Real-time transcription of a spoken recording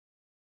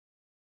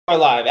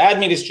live. Add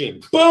me to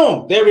stream.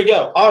 Boom. There we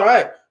go. All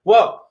right.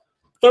 Well,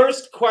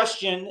 first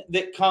question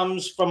that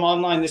comes from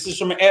online. This is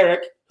from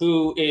Eric,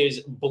 who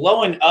is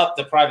blowing up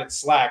the private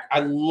Slack.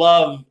 I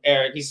love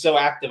Eric. He's so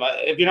active.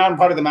 If you're not a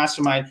part of the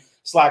mastermind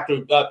Slack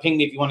group, ping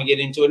me if you want to get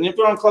into it. And if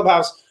you're on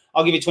Clubhouse,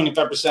 I'll give you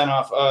 25%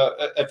 off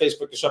at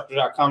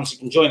facebookdisruptor.com so you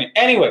can join it.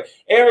 Anyway,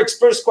 Eric's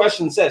first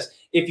question says,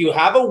 if you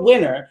have a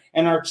winner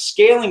and are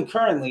scaling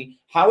currently,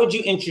 how would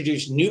you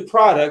introduce new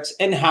products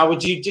and how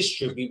would you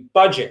distribute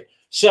budget?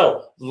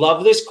 So,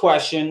 love this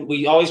question.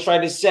 We always try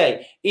to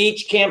say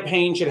each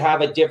campaign should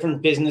have a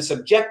different business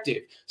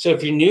objective. So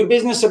if your new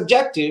business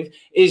objective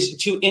is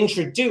to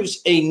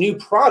introduce a new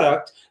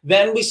product,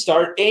 then we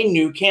start a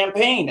new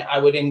campaign. I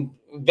would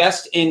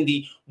invest in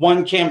the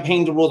one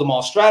campaign to rule them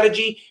all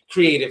strategy,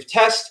 creative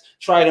test,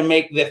 try to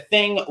make the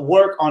thing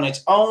work on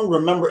its own.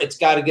 Remember, it's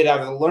got to get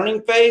out of the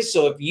learning phase.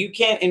 So if you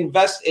can't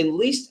invest at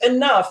least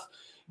enough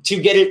to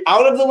get it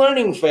out of the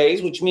learning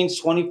phase, which means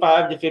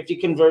 25 to 50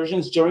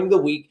 conversions during the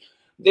week,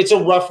 it's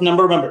a rough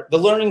number. Remember, the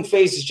learning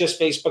phase is just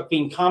Facebook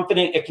being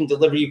confident it can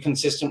deliver you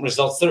consistent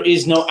results. There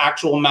is no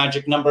actual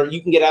magic number.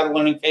 You can get out of the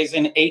learning phase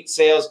in 8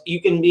 sales.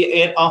 You can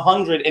be at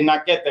 100 and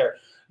not get there.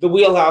 The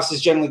wheelhouse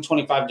is generally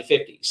 25 to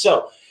 50.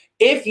 So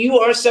if you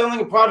are selling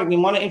a product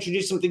and want to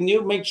introduce something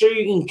new, make sure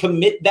you can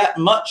commit that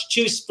much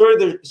to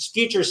further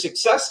future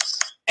success.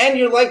 And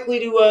you're likely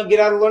to get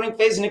out of the learning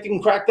phase. And if you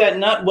can crack that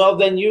nut, well,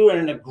 then you are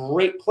in a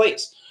great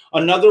place.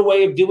 Another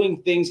way of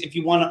doing things, if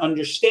you want to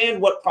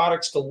understand what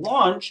products to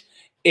launch,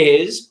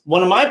 is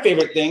one of my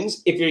favorite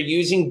things. If you're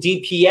using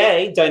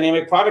DPA,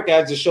 dynamic product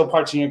ads, to show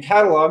parts in your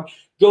catalog,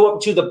 go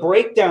up to the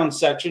breakdown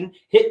section,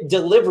 hit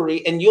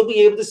delivery, and you'll be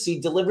able to see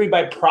delivery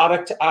by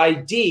product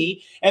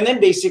ID, and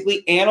then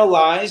basically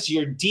analyze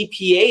your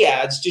DPA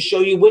ads to show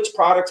you which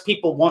products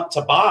people want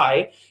to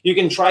buy. You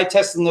can try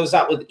testing those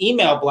out with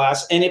email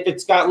blasts, and if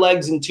it's got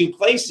legs in 2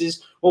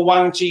 places, well,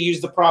 why don't you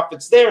use the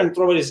profits there and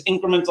throw it as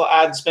incremental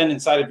ad spend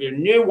inside of your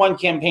new one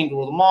campaign to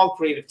rule them all,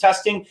 creative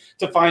testing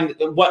to find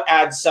what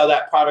ads sell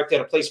that product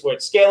at a place where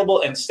it's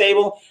scalable and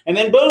stable. And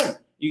then boom,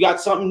 you got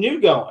something new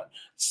going.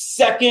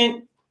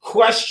 Second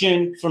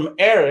question from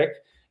Eric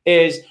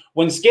is,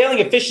 when scaling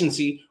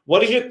efficiency,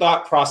 what is your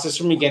thought process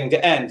from beginning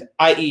to end?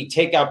 i.e.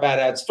 take out bad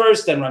ads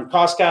first, then run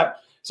cost cap.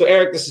 So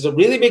Eric, this is a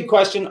really big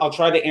question. I'll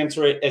try to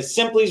answer it as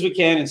simply as we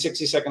can in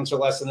 60 seconds or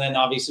less, and then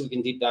obviously we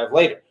can deep dive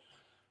later.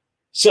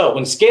 So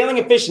when scaling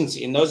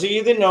efficiency, and those of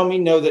you that know me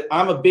know that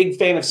I'm a big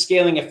fan of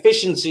scaling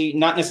efficiency,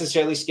 not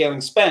necessarily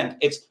scaling spend.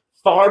 It's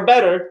far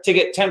better to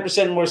get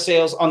 10% more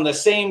sales on the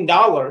same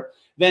dollar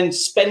than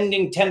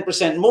spending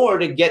 10% more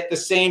to get the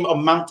same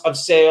amount of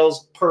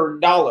sales per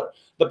dollar.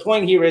 The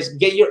point here is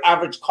get your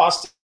average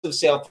cost of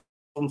sale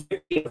from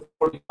 50 to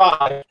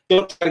 45.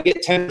 Don't try to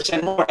get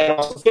 10% more and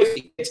also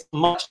 50. It's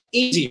much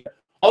easier.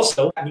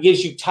 Also, it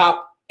gives you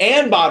top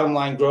and bottom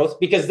line growth,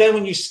 because then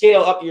when you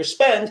scale up your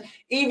spend,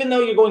 even though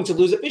you're going to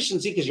lose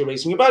efficiency because you're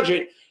raising your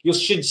budget, you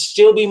should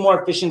still be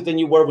more efficient than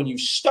you were when you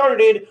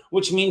started,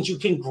 which means you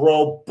can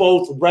grow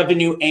both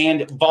revenue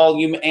and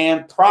volume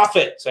and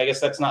profit. So I guess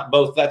that's not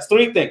both, that's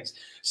 3 things.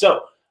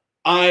 So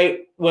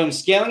when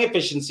scaling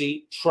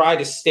efficiency, try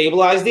to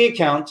stabilize the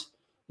account,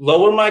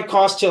 lower my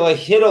cost till I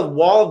hit a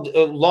law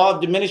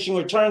of diminishing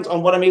returns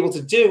on what I'm able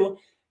to do.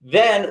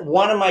 Then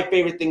one of my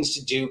favorite things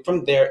to do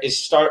from there is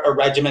start a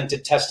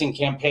regimented testing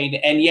campaign.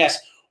 And yes,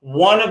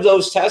 one of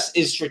those tests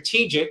is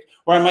strategic,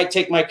 where I might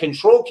take my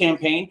control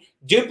campaign,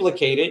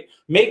 duplicate it,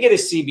 make it a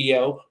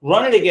CBO,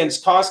 run it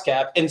against cost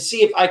cap, and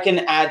see if I can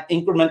add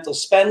incremental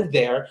spend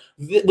there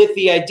with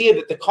the idea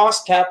that the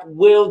cost cap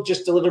will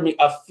just deliver me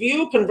a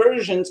few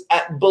conversions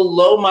at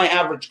below my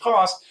average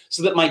cost,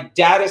 so that my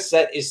data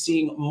set is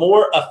seeing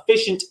more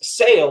efficient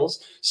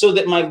sales, so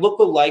that my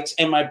lookalikes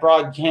and my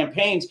broad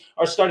campaigns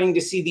are starting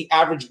to see the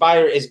average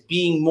buyer as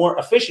being more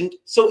efficient.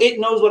 So it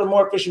knows what a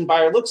more efficient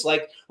buyer looks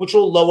like, which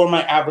will lower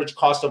my average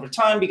cost over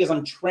time, because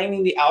I'm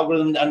training the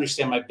algorithm to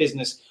understand my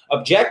business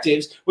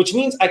objectives, which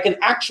means I can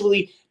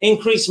actually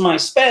increase my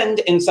spend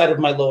inside of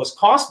my lowest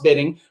cost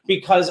bidding,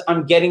 because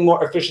I'm getting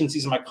more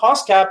efficiencies in my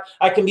cost cap.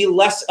 I can be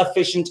less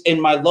efficient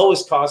in my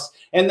lowest cost.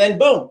 And then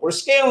boom, we're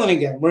scaling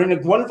again. We're in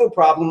a wonderful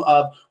problem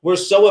of we're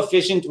so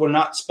efficient, we're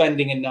not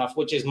spending enough,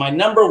 which is my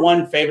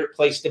 #1 favorite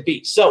place to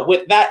be. So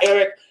with that,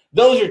 Eric,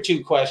 those are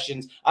 2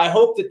 questions. I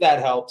hope that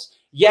helps.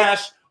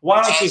 Yash,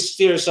 why don't you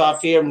steer us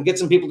off here and get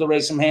some people to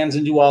raise some hands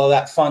and do all of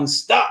that fun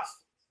stuff?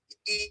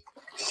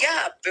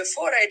 Yeah,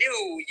 before I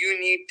do, you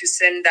need to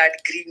send that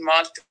green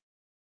mark to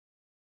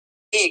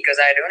me, because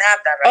I don't have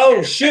that right now.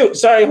 Oh, shoot.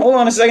 Sorry. Hold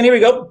on a second. Here we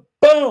go.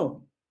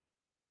 Boom.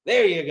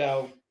 There you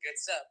go. Good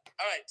stuff.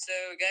 All right. So,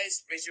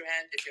 guys, raise your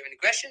hand if you have any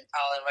question.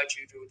 I'll invite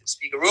you to the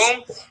speaker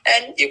room,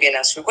 and you can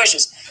ask your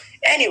questions.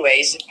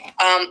 Anyways,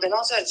 and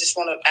also I just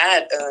want to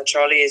add,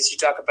 Charlie, as you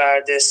talk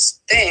about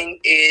this thing,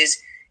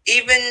 is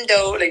even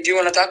though, like, do you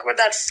want to talk about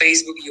that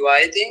Facebook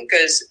UI thing?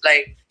 Because,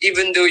 like,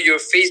 even though your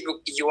Facebook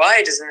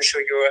UI doesn't show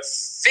you're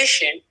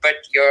efficient, but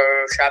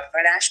your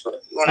Shopify dashboard.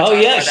 Oh,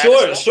 yeah,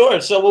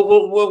 sure. So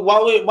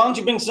why don't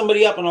you bring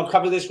somebody up and I'll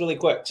cover this really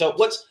quick. So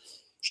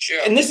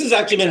Sure. And this has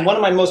actually been one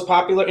of my most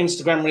popular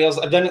Instagram reels.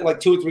 I've done it like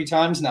 2 or 3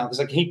 times now because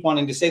I keep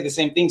wanting to say the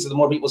same thing so the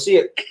more people see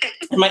it.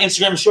 And my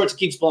Instagram shorts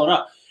keeps blowing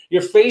up.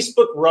 Your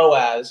Facebook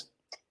ROAS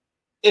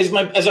is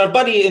as our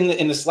buddy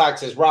in the Slack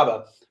says,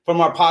 Raba, from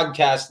our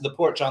podcast, The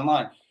Porch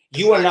Online,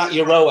 you are not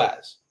your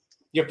ROAS.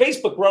 Your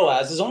Facebook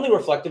ROAS is only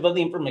reflective of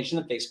the information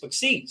that Facebook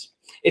sees.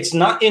 It's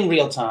not in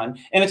real time,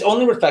 and it's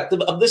only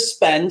reflective of the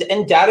spend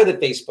and data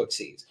that Facebook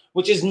sees,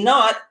 which is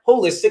not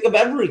holistic of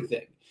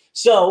everything.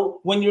 So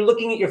when you're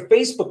looking at your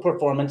Facebook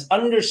performance,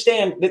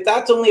 understand that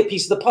that's only a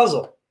piece of the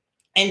puzzle.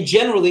 And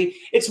generally,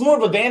 it's more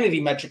of a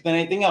vanity metric than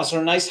anything else, or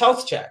a nice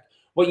health check.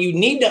 What you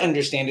need to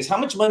understand is how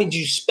much money did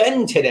you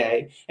spend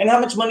today and how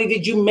much money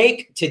did you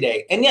make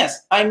today? And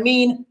yes, I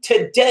mean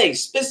today,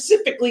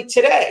 specifically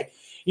today.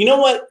 You know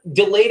what?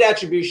 Delayed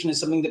attribution is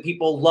something that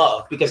people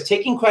love because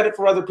taking credit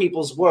for other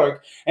people's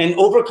work and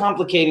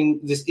overcomplicating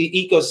this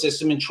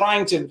ecosystem and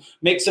trying to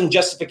make some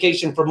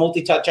justification for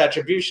multi-touch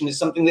attribution is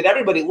something that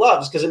everybody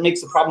loves because it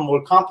makes the problem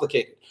more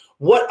complicated.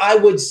 What I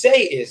would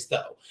say is,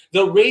 though,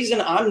 the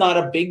reason I'm not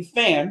a big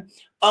fan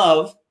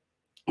of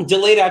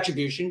delayed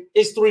attribution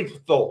is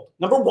threefold.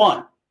 Number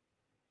one,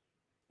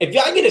 if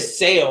I get a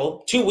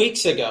sale 2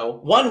 weeks ago,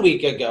 1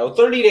 week ago,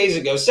 30 days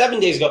ago, 7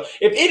 days ago,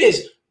 if it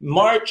is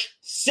March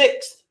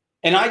 6th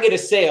and I get a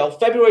sale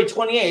February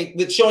 28th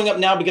that's showing up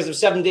now because of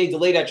 7-day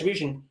delayed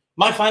attribution,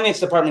 my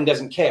finance department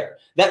doesn't care.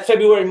 That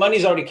February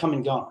money's already come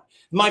and gone.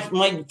 My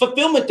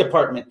fulfillment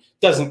department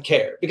doesn't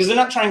care because they're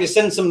not trying to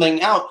send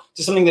something out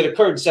to something that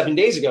occurred 7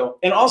 days ago.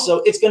 And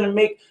also, it's going to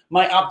make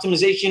my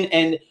optimization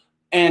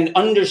and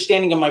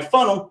understanding of my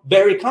funnel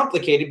very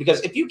complicated because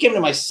if you came to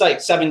my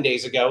site 7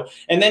 days ago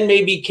and then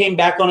maybe came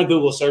back on a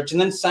Google search and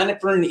then signed up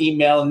for an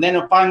email and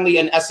then finally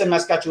an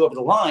SMS got you over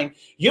the line,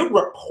 your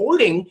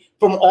reporting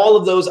from all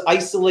of those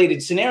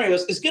isolated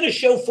scenarios is going to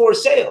show 4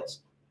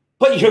 sales.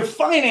 But your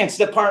finance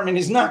department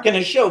is not going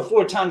to show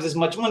 4 times as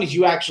much money as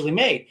you actually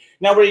made.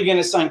 Now, where are you going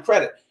to assign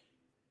credit?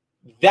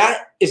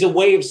 That is a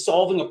way of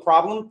solving a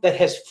problem that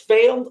has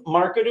failed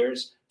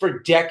marketers for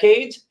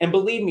decades. And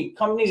believe me,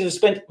 companies have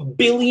spent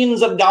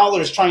billions of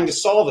dollars trying to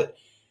solve it.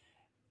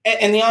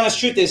 And the honest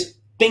truth is,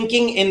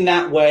 thinking in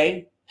that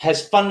way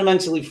has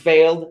fundamentally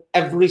failed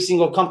every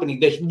single company.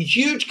 The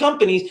huge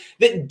companies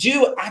that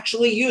do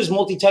actually use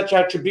multi-touch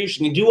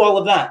attribution and do all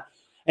of that.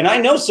 And I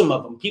know some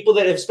of them, people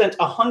that have spent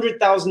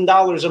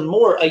 $100,000 or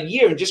more a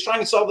year just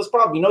trying to solve this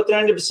problem. You know what their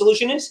end of the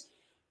solution is?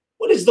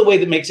 What is the way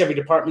that makes every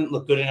department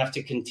look good enough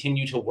to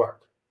continue to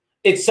work?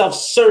 It's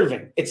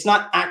self-serving. It's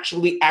not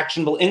actually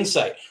actionable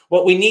insight.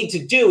 What we need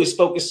to do is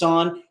focus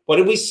on what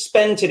did we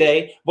spend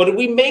today? What did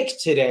we make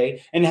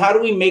today? And how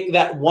do we make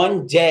that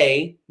 1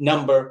 day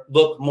number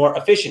look more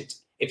efficient?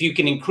 If you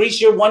can increase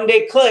your 1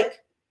 day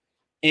click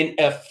in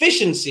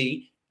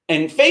efficiency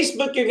and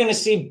Facebook, you're going to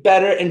see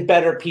better and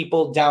better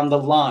people down the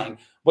line.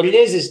 What it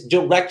is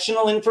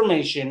directional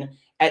information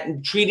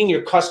at treating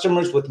your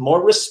customers with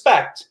more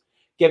respect,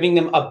 giving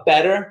them a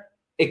better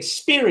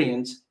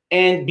experience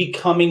and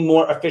becoming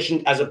more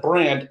efficient as a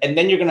brand. And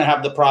then you're going to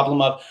have the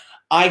problem of,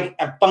 I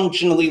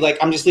functionally, like,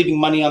 I'm just leaving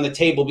money on the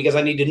table because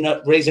I need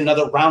to raise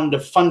another round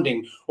of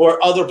funding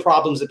or other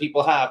problems that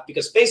people have,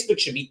 because Facebook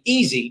should be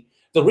easy.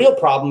 The real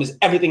problem is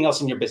everything else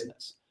in your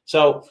business.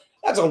 So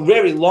that's a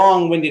very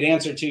long-winded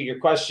answer to your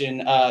question,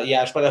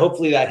 Yash, but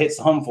hopefully that hits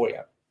home for you.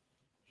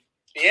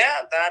 Yeah,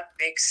 that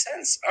makes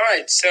sense. All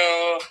right.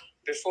 So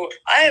before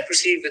I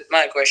proceed with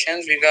my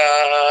questions, we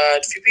got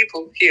a few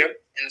people here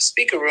in the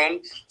speaker room,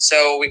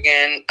 so we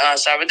can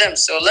start with them.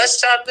 So let's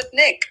start with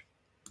Nick.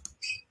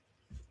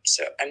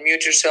 So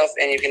unmute yourself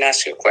and you can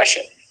ask your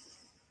question.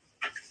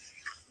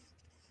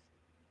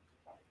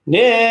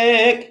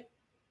 Nick,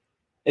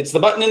 it's the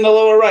button in the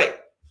lower right.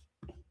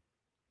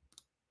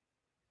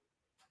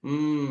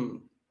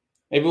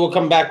 Maybe we'll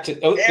come back to.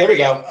 Oh, there we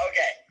go.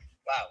 Okay.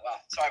 Wow.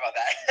 Sorry about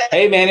that.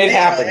 Hey, man, it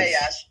happens. Hey,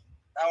 Ash.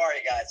 How are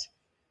you guys?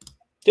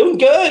 Doing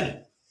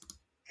good.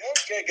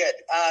 Good.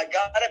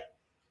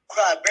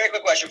 Got a very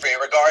quick question for you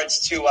in regards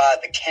to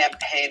the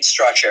campaign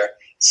structure.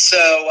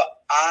 So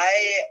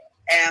I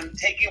am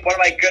taking one of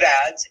my good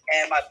ads,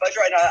 and my budget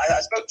right now,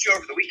 I spoke to you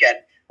over the weekend,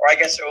 or I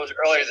guess it was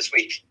earlier this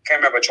week. Can't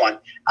remember which one.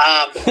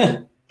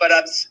 But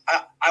I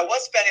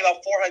was spending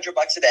about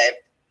 $400 a day.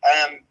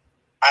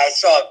 I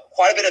saw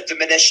quite a bit of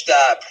diminished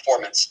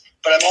performance,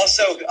 but I'm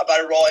also about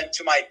to roll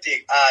into my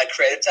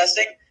creative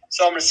testing.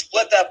 So I'm going to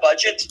split that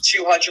budget to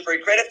 $200 for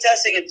creative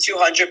testing and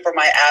 $200 for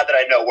my ad that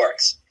I know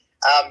works.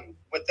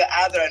 With the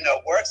ad that I know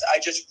works, I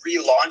just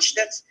relaunched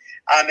it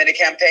in a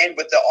campaign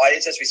with the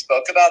audience as we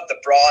spoke about, the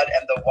broad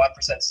and the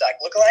 1% stack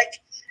lookalike.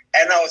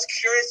 And I was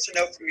curious to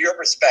know from your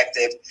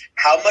perspective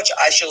how much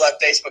I should let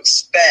Facebook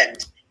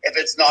spend if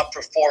it's not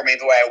performing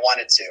the way I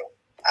want it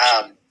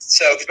to.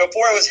 So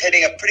before I was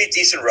hitting a pretty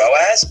decent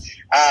ROAS,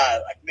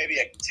 like maybe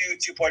a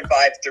 2.5,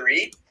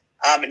 3.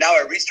 And now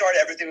I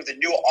restarted everything with the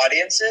new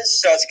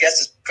audiences. So I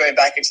guess it's going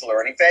back into the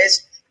learning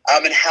phase.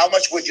 And how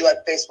much would you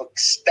let Facebook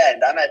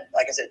spend? I'm at,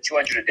 like I said,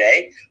 $200 a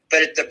day,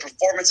 but the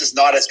performance is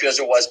not as good as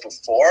it was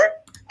before.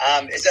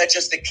 Is that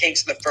just the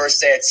kinks in the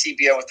first day at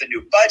CBO with the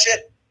new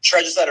budget? should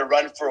I just let it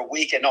run for a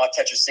week and not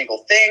touch a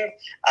single thing?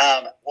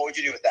 What would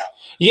you do with that?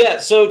 Yeah,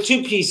 so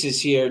two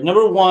pieces here.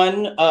 Number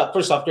one,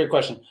 first off, great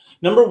question.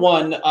 Number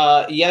one,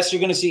 yes,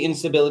 you're going to see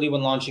instability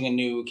when launching a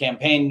new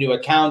campaign, new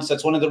accounts.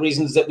 That's one of the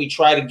reasons that we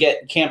try to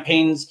get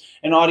campaigns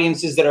and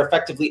audiences that are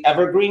effectively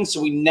evergreen, so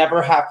we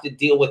never have to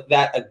deal with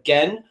that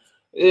again.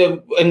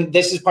 And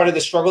this is part of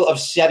the struggle of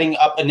setting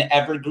up an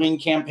evergreen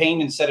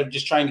campaign instead of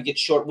just trying to get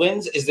short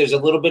wins, is there's a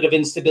little bit of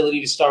instability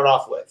to start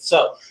off with.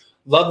 So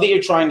love that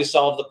you're trying to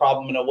solve the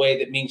problem in a way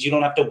that means you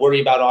don't have to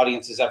worry about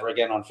audiences ever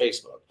again on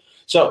Facebook.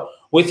 So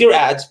with your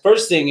ads,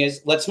 first thing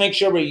is, let's make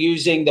sure we're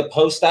using the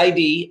post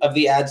ID of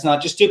the ads,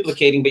 not just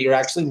duplicating, but you're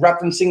actually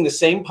referencing the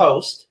same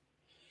post.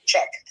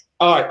 Check.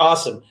 All right,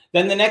 awesome.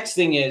 Then the next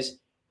thing is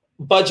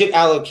budget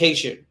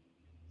allocation.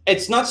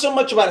 It's not so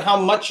much about how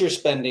much you're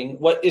spending.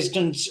 What is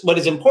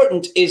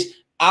important is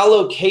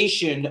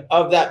allocation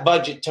of that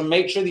budget to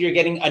make sure that you're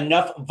getting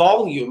enough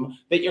volume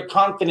that you're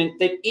confident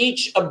that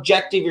each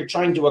objective you're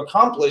trying to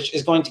accomplish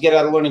is going to get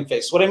out of learning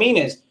phase. What I mean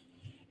is,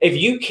 if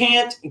you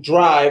can't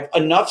drive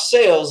enough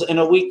sales in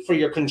a week for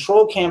your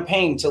control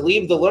campaign to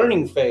leave the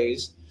learning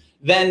phase,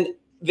 then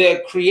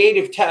the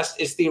creative test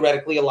is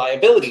theoretically a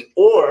liability.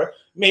 Or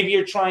maybe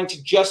you're trying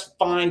to just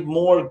find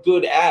more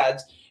good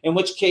ads, in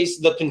which case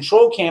the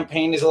control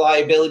campaign is a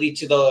liability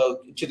to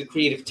the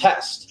creative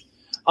test.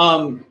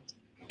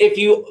 If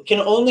you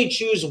can only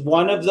choose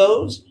one of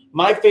those,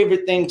 my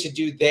favorite thing to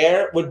do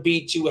there would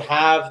be to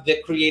have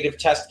the creative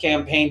test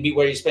campaign be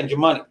where you spend your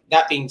money.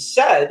 That being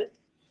said,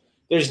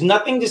 there's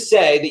nothing to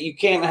say that you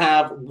can't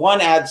have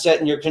one ad set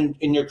in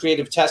your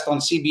creative test on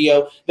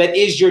CBO that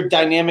is your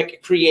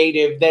dynamic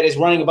creative that is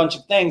running a bunch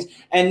of things,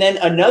 and then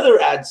another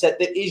ad set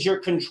that is your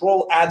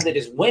control ad that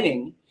is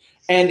winning.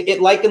 And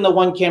it, like in the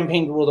one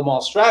campaign to rule them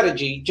all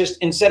strategy, just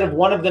instead of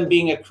one of them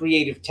being a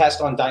creative test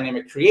on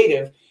dynamic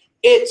creative,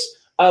 it's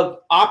an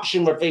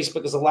option where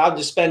Facebook is allowed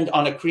to spend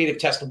on a creative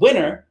test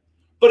winner,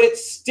 but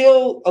it's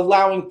still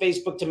allowing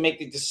Facebook to make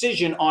the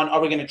decision on, are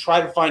we going to try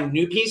to find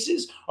new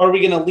pieces, or are we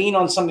going to lean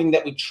on something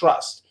that we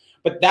trust?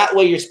 But that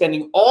way you're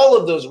spending all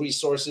of those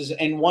resources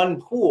in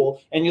one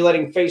pool, and you're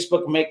letting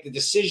Facebook make the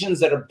decisions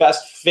that are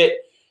best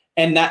fit,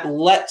 and that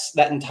lets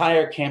that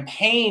entire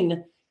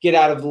campaign get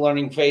out of the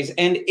learning phase.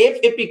 And if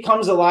it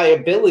becomes a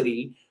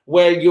liability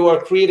where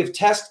your creative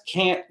test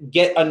can't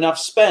get enough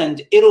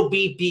spend, it'll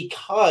be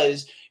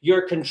because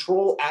your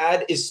control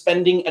ad is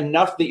spending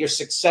enough that your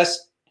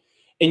success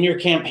in your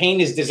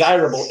campaign is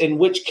desirable, in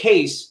which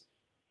case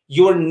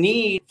your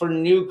need for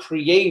new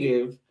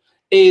creative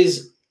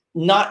is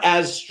not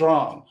as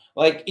strong.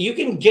 Like, you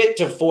can get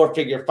to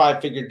 4-figure,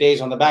 5-figure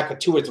days on the back of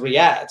 2 or 3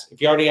 ads.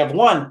 If you already have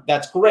one,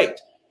 that's great.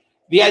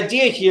 The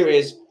idea here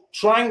is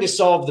trying to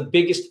solve the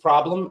biggest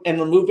problem and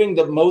removing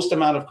the most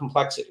amount of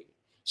complexity.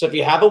 So if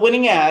you have a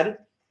winning ad,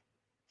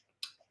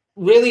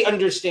 really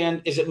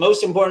understand, is it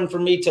most important for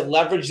me to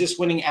leverage this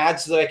winning ad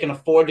so that I can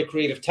afford to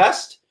creative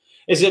test?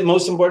 Is it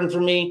most important for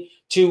me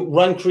to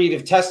run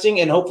creative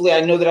testing and hopefully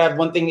I know that I have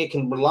one thing it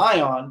can rely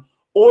on?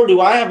 Or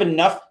do I have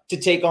enough to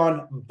take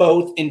on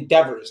both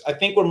endeavors? I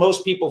think where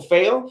most people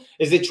fail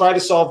is they try to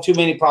solve too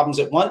many problems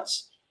at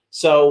once.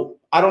 So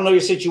I don't know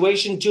your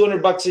situation.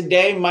 $200 a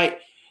day might,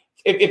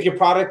 if your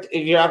product,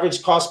 if your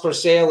average cost per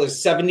sale is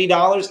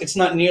 $70, it's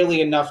not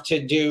nearly enough to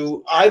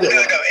do either.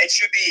 No, it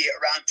should be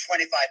around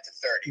 25 to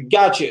 30.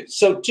 Gotcha.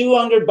 So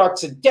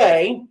 $200 a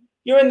day,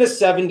 you're in the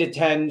 7 to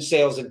 10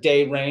 sales a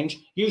day range.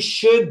 You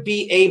should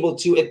be able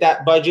to, at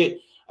that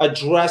budget,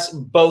 address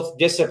both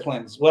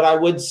disciplines. What I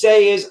would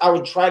say is I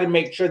would try to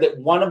make sure that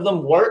one of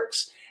them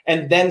works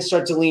and then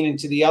start to lean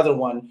into the other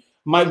one.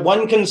 My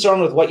one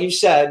concern with what you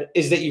said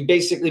is that you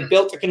basically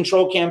built a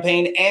control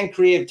campaign and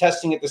creative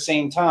testing at the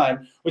same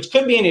time, which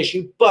could be an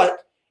issue.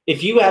 But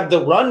if you have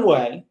the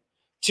runway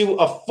to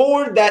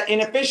afford that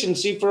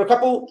inefficiency for a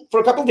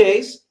couple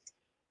days,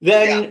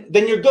 then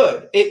you're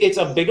good. It's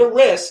a bigger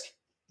risk,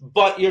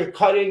 but you're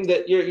cutting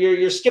that,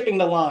 you're skipping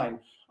the line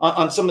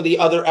on some of the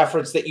other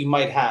efforts that you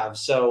might have.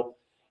 So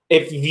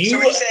if you,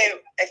 so you're saying,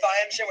 if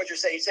I understand what you're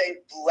saying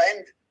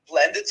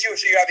blend the two.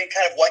 So you're having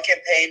kind of one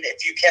campaign.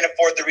 If you can't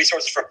afford the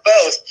resources for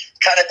both,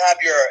 kind of have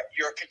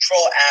your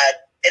control ad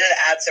in an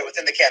ad set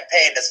within the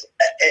campaign, that's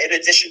in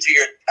addition to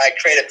your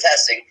creative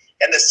testing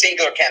and the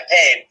singular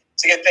campaign,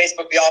 to give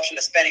Facebook the option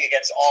of spending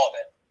against all of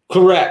it.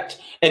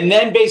 Correct. And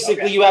then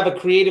basically you have a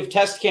creative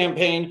test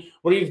campaign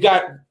where you've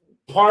got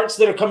parts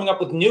that are coming up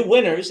with new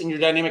winners in your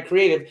dynamic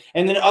creative,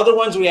 and then other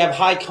ones where you have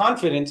high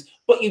confidence,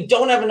 but you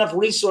don't have enough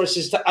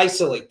resources to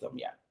isolate them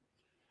yet.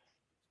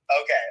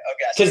 Okay.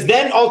 Because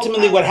then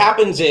ultimately what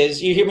happens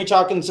is, you hear me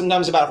talking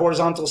sometimes about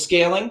horizontal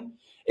scaling,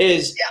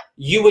 is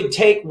you would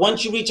take,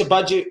 once you reach a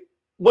budget,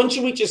 once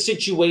you reach a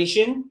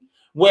situation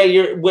where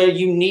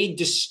you need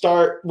to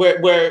start,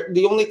 where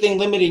the only thing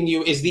limiting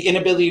you is the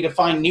inability to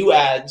find new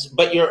ads,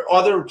 but your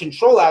other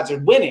control ads are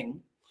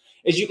winning,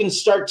 is you can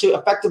start to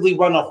effectively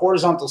run a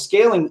horizontal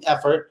scaling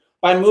effort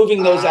by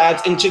moving those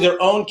ads into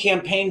their own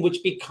campaign,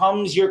 which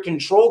becomes your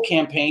control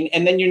campaign.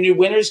 And then your new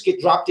winners get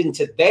dropped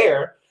into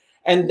there.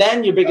 And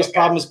then your biggest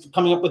problem is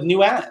coming up with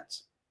new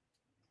ads.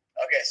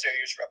 Okay, so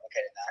you're just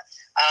replicating that.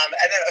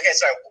 And then, okay,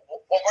 sorry,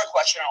 one more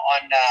question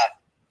on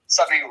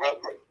something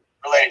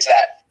related to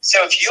that.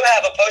 So if you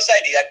have a post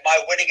ID, like my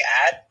winning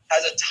ad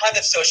has a ton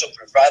of social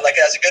proof, right? Like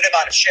it has a good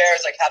amount of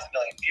shares, like 500,000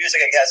 views,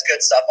 like it has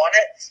good stuff on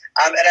it.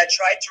 And I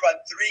tried to run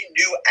 3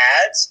 new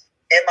ads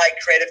in my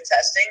creative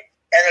testing,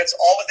 and it's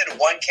all within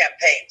one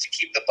campaign to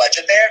keep the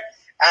budget there.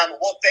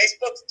 Will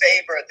Facebook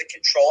favor the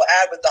control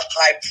ad with the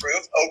high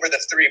proof over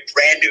the 3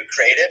 brand new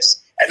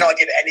creatives and not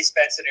give any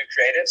spends to new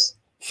creatives?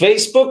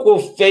 Facebook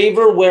will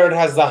favor where it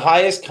has the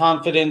highest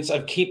confidence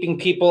of keeping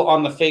people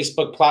on the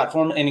Facebook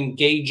platform and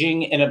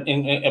engaging in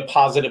a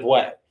positive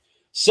way.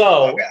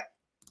 So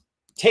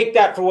take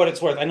that for what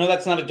it's worth. I know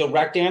that's not a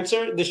direct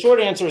answer. The short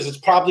answer is it's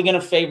probably going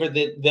to favor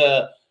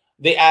the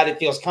ad it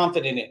feels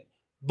confident in.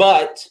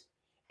 But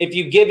if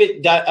you give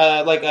it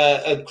like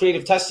a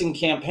creative testing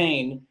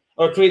campaign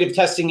or creative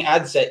testing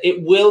ad set,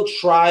 it will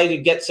try to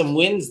get some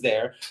wins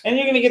there. And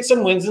you're going to get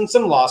some wins and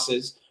some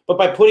losses. But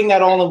by putting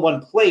that all in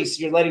one place,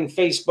 you're letting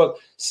Facebook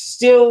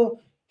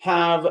still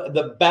have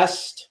the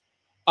best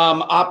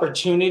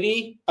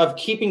opportunity of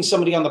keeping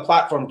somebody on the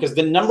platform. Because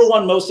the number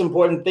one most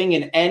important thing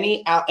in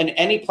any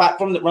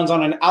platform that runs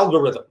on an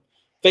algorithm,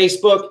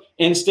 Facebook,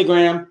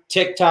 Instagram,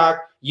 TikTok,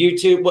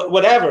 YouTube,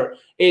 whatever,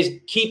 is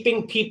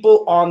keeping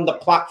people on the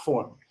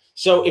platform.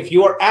 So if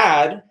your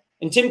ad,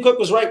 and Tim Cook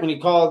was right when he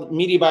called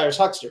media buyers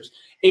hucksters,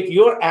 if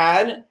your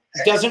ad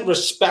doesn't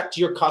respect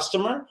your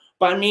customer,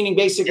 by meaning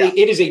basically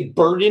it is a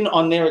burden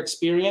on their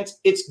experience,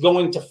 it's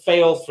going to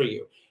fail for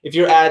you. If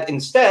your ad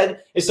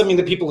instead is something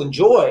that people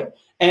enjoy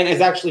and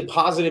is actually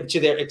positive to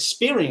their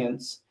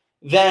experience,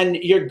 then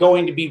you're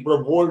going to be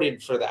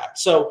rewarded for that.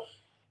 So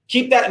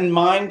keep that in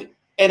mind.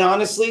 And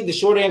honestly, the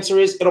short answer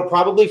is it'll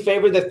probably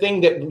favor the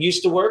thing that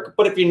used to work.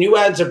 But if your new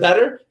ads are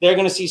better, they're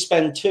going to see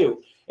spend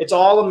too. It's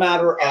all a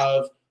matter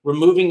of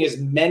removing as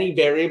many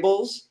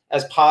variables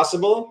as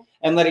possible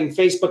and letting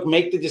Facebook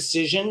make the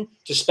decision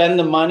to spend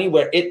the money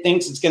where it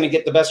thinks it's going to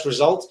get the best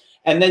results.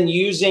 And then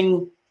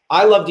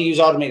I love to use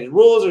automated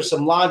rules or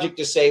some logic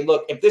to say,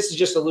 look, if this is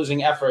just a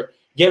losing effort,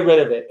 get rid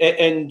of it.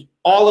 And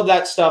all of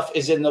that stuff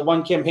is in the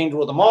One Campaign to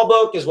Rule Them All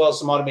book, as well as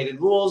some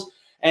automated rules.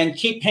 And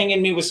keep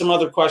pinging me with some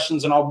other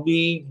questions, and I'll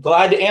be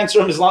glad to answer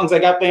them as long as I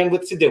got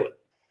bandwidth to do it.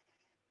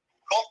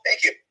 Cool.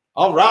 Thank you.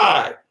 All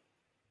right.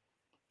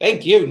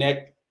 Thank you,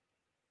 Nick.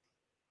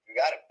 You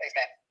got it. Thanks,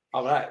 man.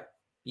 All right.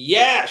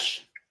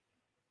 Yash.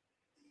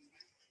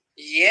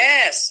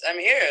 Yes, I'm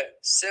here.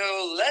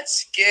 So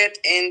let's get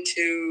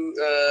into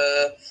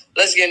the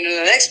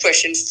next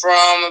question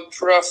from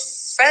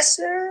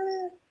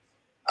Professor.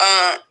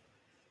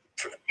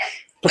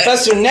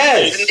 Professor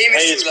Nez. Hey,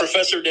 it's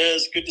Professor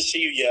Nez. Good to see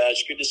you,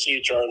 Yash. Good to see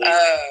you, Charlie.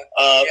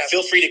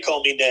 Feel free to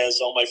call me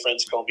Nez. All my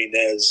friends call me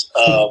Nez.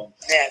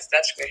 Yes,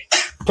 that's great.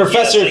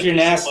 Professor, if you're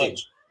nasty.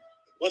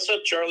 What's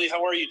up, Charlie?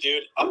 How are you,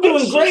 dude? I'm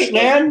doing great,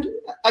 man.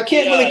 I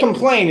can't really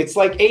complain. It's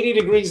like 80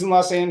 degrees in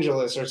Los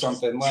Angeles or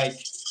something. Like,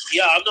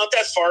 yeah, I'm not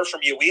that far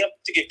from you. We have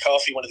to get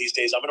coffee one of these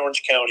days. I'm in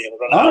Orange County. I'm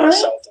running out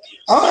south of you.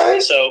 All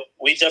right. So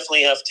we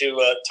definitely have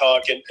to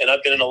talk. And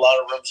I've been in a lot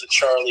of rooms with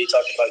Charlie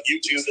talking about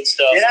YouTube and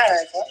stuff.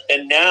 Yeah.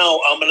 And now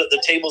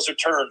the tables are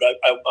turned.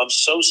 I'm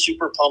so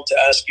super pumped to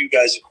ask you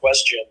guys a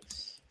question,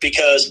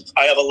 because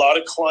I have a lot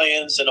of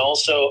clients, and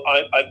also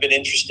I've been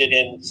interested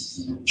in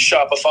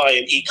Shopify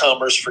and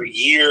e-commerce for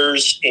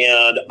years,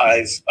 and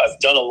I've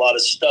done a lot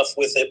of stuff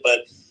with it,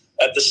 but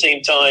at the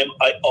same time,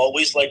 I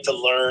always like to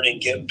learn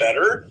and get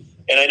better.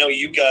 And I know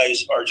you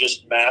guys are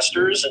just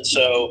masters. And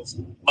so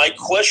my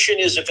question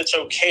is, if it's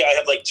okay, I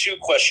have like 2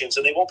 questions,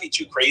 and they won't be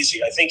too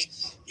crazy. I think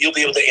you'll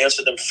be able to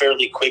answer them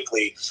fairly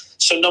quickly.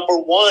 So number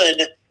 1,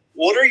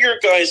 what are your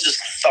guys'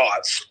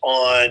 thoughts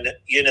on,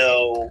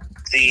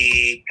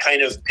 the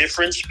kind of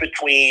difference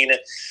between,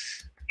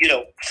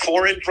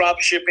 foreign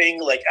drop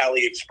shipping like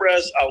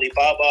AliExpress,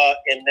 Alibaba,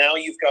 and now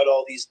you've got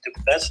all these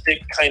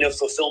domestic kind of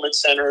fulfillment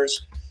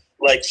centers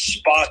like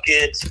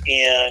Spocket,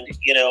 and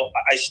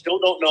I still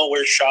don't know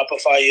where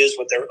Shopify is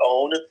with their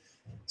own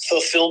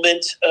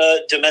fulfillment,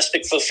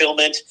 domestic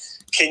fulfillment.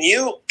 Can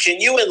you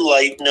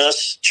enlighten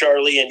us,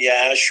 Charlie and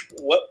Yash?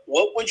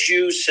 What would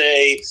you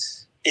say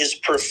is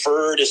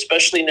preferred,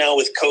 especially now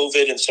with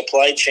COVID and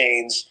supply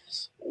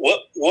chains?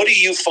 What do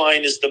you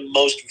find is the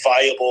most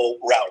viable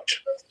route?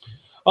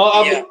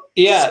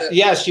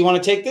 Yes. You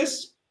want to take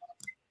this?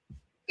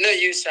 No,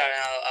 you start.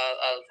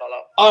 I'll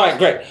follow. All right,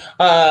 great.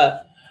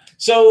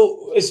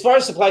 So as far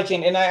as supply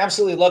chain, and I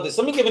absolutely love this.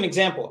 Let me give an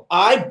example.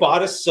 I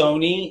bought a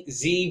Sony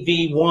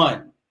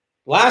ZV-1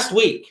 last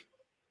week.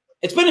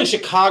 It's been in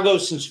Chicago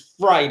since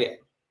Friday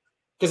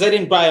because I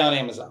didn't buy it on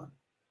Amazon.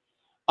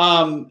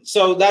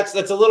 So that's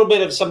a little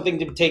bit of something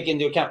to take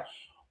into account.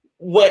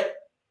 What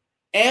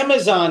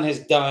Amazon has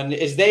done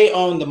is they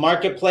own the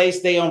marketplace,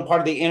 they own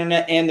part of the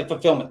internet and the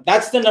fulfillment.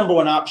 That's the number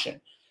one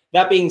option.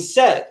 That being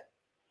said,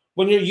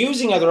 when you're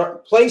using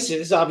other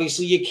places,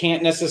 obviously you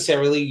can't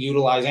necessarily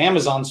utilize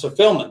Amazon's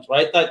fulfillment,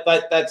 right?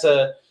 That's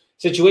a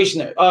situation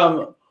there.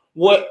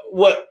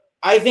 What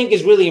I think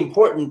is really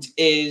important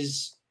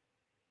is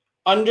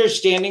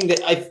understanding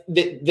that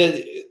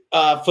the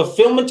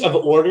fulfillment of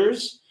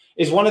orders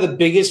is one of the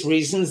biggest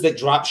reasons that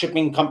drop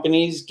shipping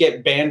companies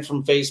get banned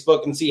from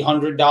Facebook and see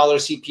 $100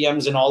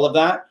 CPMs and all of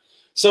that.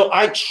 So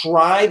I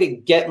try to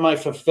get my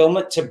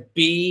fulfillment to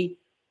be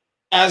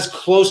as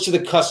close to the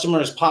customer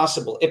as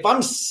possible. If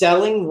I'm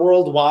selling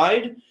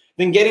worldwide,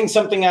 then getting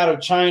something out of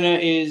China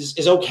is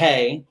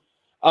okay.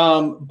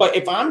 But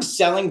if I'm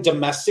selling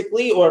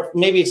domestically, or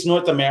maybe it's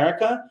North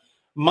America,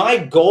 my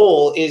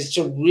goal is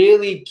to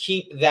really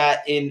keep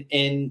that in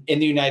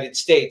the United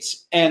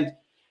States. And,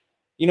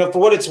 you know, for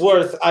what it's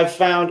worth, I've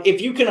found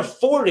if you can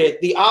afford it,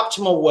 the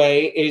optimal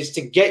way is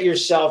to get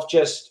yourself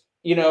just,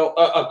 you know,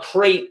 a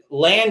crate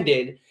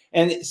landed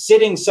and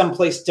sitting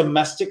someplace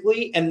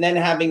domestically, and then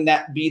having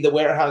that be the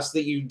warehouse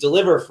that you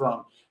deliver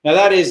from. Now,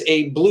 that is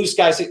a blue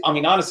sky. I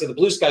mean, honestly, the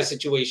blue sky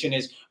situation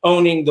is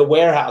owning the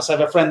warehouse. I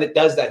have a friend that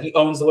does that. He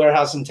owns the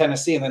warehouse in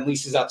Tennessee and then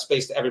leases out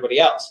space to everybody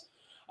else,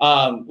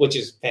 which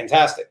is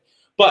fantastic.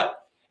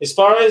 But as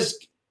far as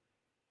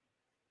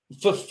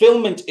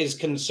fulfillment is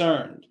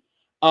concerned,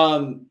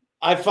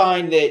 I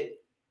find that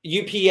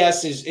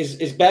UPS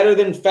is better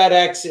than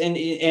FedEx,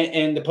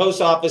 and the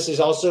post office is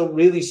also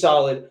really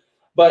solid.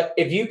 But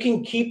if you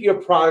can keep your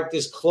product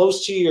as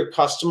close to your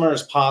customer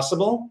as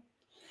possible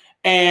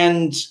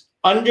and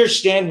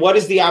understand what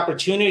is the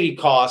opportunity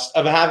cost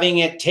of having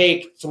it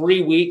take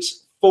 3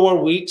 weeks,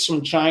 4 weeks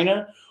from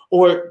China,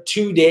 or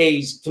 2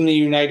 days from the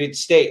United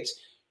States.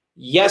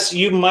 Yes,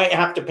 you might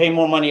have to pay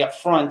more money up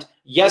front.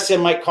 Yes, it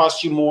might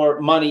cost you more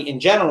money in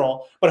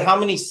general, but how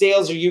many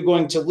sales are you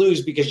going to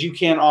lose because you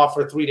can't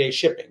offer 3-day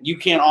shipping? You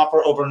can't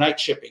offer overnight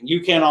shipping.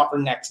 You can't offer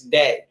next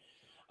day.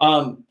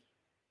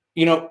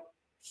 You know,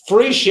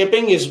 free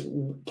shipping is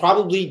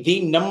probably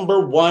the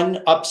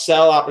 #1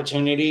 upsell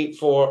opportunity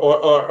for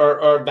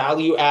or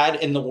value add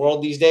in the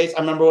world these days. I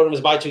remember when it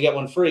was buy two, get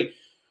one free.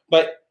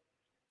 But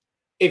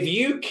if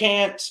you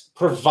can't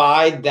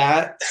provide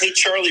that. Hey,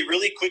 Charlie,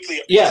 really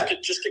quickly,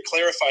 just to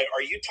clarify,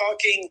 are you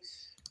talking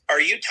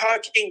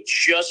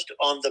just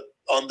on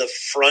the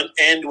front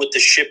end with the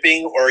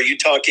shipping, or are you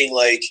talking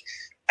like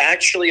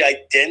actually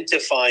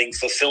identifying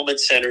fulfillment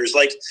centers?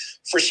 Like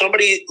for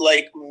somebody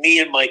like me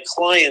and my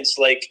clients,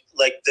 like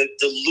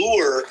the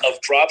lure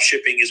of drop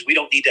shipping is we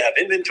don't need to have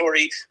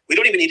inventory. We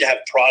don't even need to have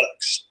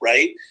products,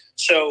 right?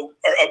 So,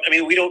 I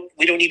mean, we don't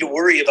need to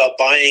worry about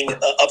buying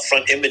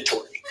upfront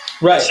inventory.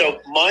 Right. So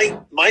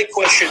my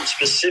question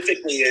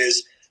specifically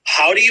is,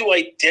 how do you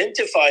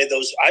identify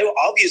those? I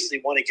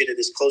obviously want to get it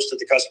as close to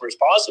the customer as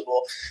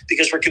possible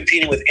because we're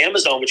competing with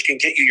Amazon, which can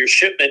get you your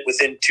shipment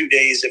within 2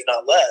 days, if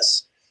not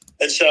less.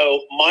 And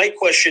so my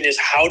question is,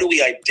 how do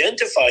we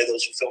identify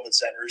those fulfillment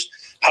centers?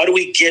 How do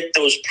we get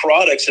those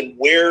products, and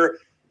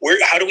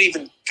how do we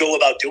even go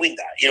about doing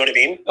that? You know what I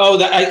mean? Oh,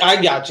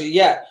 I got you.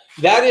 Yeah.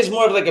 That is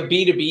more of like a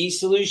B2B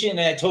solution,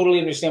 and I totally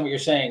understand what you're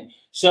saying.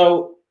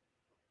 So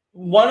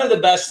one of the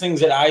best things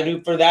that I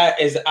do for that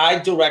is I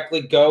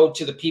directly go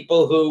to the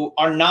people who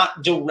are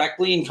not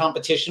directly in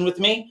competition with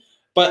me,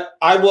 but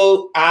I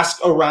will ask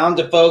around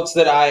to folks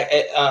that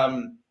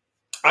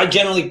I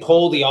generally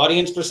poll the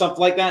audience for something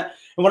like that.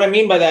 And what I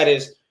mean by that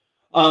is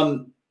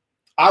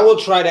I will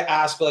try to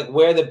ask like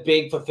where the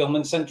big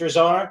fulfillment centers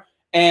are.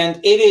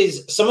 And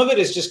some of it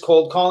is just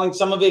cold calling.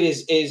 Some of it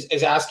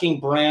is asking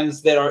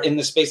brands that are in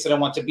the space that I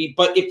want to be.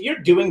 But if you're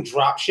doing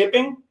drop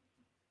shipping,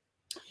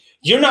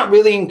 you're not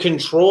really in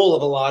control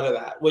of a lot of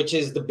that, which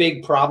is the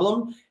big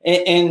problem.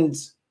 And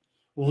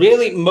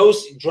really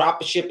most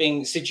drop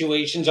shipping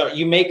situations are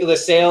you make the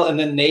sale and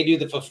then they do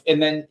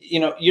and then, you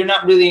know, you're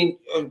not really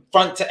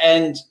front to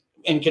end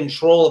in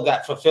control of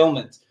that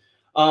fulfillment.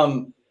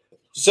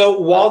 So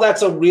while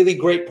that's a really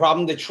great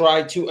problem to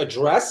try to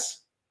address,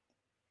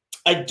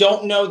 I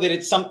don't know that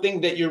it's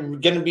something that you're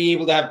going to be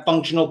able to have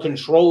functional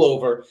control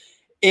over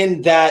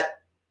in that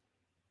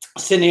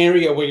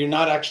scenario where you're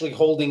not actually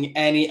holding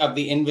any of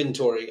the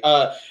inventory.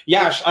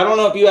 Yash, I don't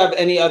know if you have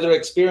any other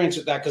experience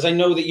with that, because I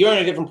know that you're in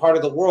a different part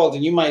of the world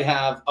and you might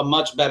have a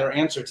much better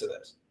answer to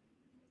this.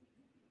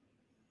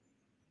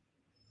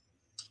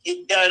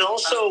 Yeah, and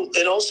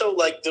also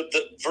like the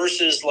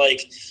versus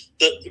like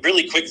the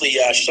really quickly,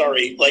 Yash,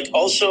 sorry, like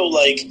also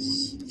like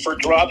for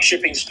drop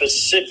shipping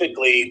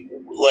specifically,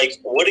 like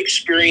what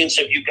experience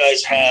have you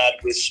guys had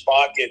with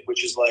Spocket,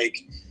 which is like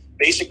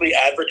basically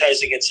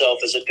advertising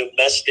itself as a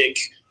domestic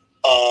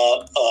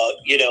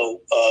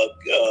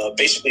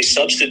basically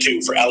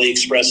substitute for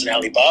AliExpress and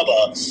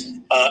Alibaba,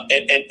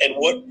 and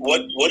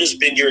what has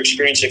been your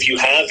experience, if you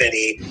have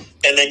any?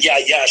 And then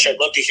Yash, I'd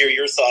love to hear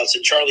your thoughts.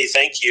 And Charlie,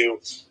 thank you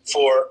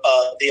for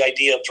the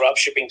idea of drop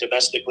shipping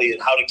domestically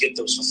and how to get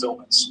those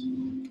fulfillments.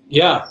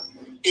 Yeah.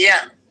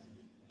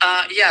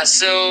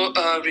 So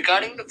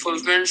regarding the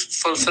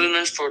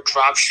fulfillment for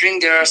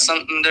dropshipping, there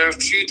are a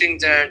few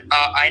things that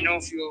I know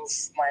a few of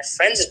my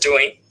friends are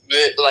doing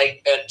with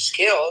like at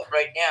scale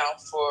right now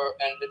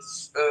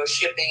it's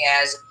shipping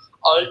as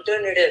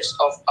alternatives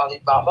of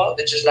Alibaba,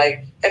 which is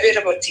like, have you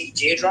heard about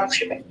CJ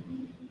dropshipping?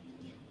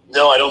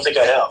 No, I don't think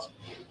I have.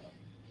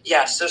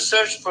 Yeah, so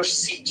search for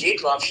CJ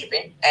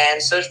dropshipping and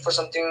search for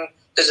something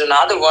there's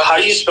another one. How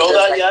do you spell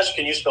that, Yash?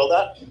 Can you spell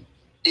that?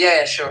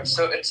 Yeah, sure.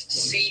 So it's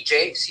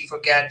CJ, C for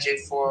cat, J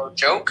for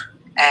joke,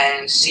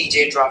 and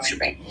CJ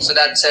dropshipping. So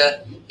that's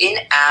a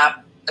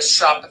in-app, a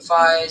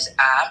Shopify's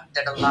app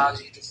that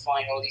allows you to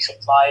find all these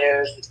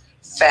suppliers with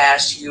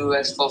fast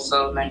US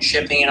fulfillment,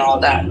 shipping, and all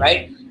that,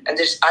 right? And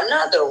there's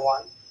another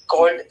one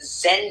called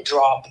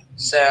Zendrop.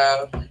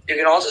 So you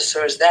can also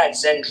search that,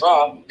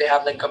 Zendrop. They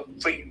have like a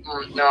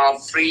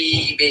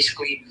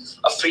basically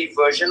a free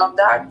version of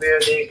that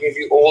where they give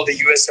you all the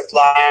US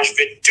suppliers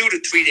with 2 to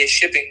 3 day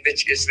shipping,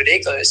 which is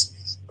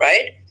ridiculous,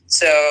 right?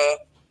 So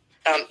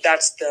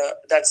that's the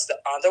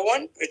other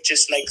one, which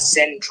is like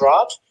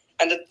Zendrop.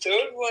 And the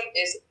third one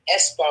is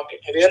S Pocket.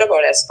 Have you heard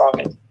about S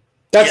Pocket?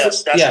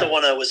 That's the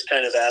one I was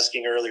kind of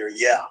asking earlier.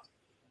 Yeah.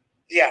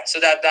 Yeah, so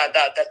that's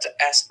the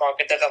S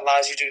Pocket that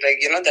allows you to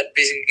that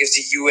basically gives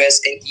the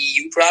US and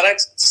EU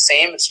products. It's the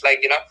same. It's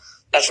like,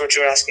 that's what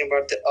you're asking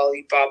about, the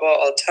Alibaba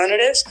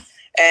alternatives.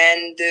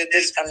 And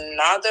there's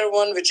another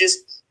one which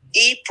is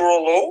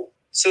eProlo.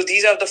 So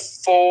these are the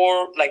 4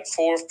 or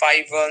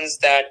 5 ones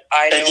that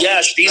I know. And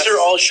yes, these are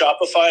all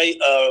Shopify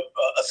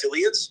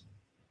affiliates.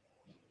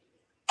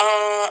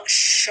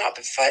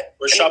 Shopify.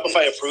 Or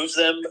Shopify approves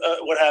them,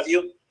 what have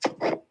you?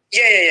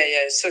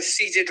 Yeah. So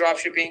CJ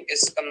Dropshipping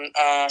is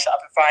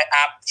Shopify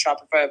app,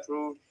 Shopify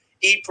approved.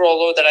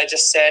 eProlo that I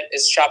just said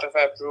is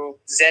Shopify approved.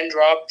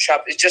 Zendrop,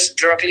 it just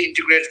directly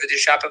integrates with your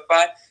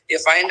Shopify. You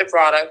find the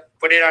product,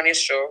 put it on your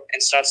store,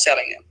 and start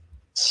selling them.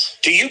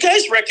 Do you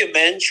guys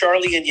recommend,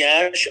 Charlie and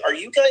Yash, are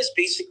you guys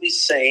basically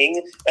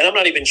saying, and I'm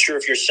not even sure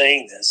if you're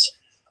saying this,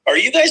 are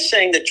you guys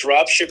saying that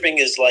drop shipping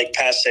is like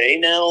passe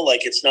now?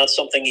 Like it's not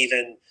something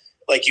even,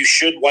 like you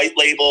should white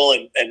label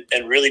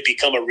and really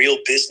become a real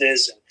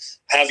business and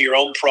have your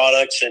own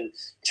products and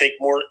take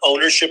more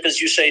ownership,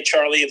 as you say,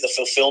 Charlie, of the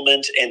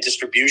fulfillment and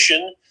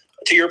distribution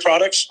to your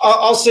products?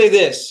 I'll say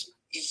this.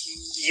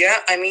 Yeah,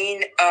 I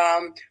mean,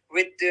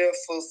 with the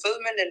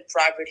fulfillment and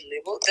private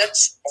label,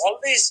 that's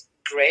always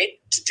great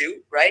to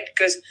do, right?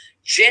 Because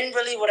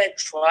generally what I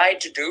try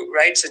to do,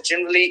 right? So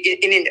generally,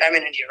 I'm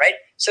in India, right?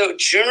 So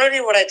generally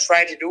what I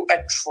try to do, I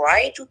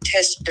try to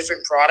test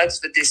different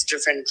products with this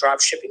different drop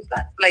shipping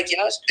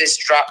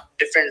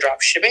different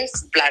drop shipping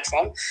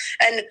platform.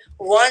 And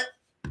one,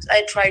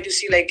 I try to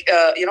see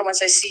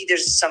once I see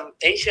there's some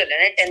potential in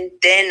it, and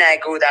then I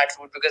go that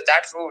route, because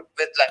that route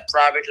with like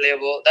private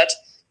label,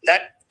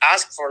 that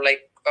asks for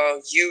like a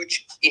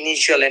huge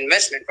initial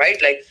investment,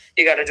 right? Like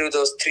you got to do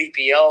those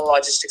 3PL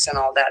logistics and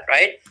all that,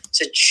 right?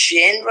 So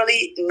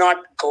generally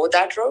not go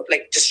that route,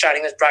 like just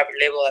starting with private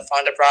label. I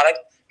found a product,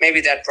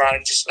 maybe that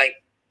product just like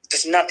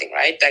there's nothing,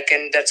 right?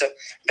 That's a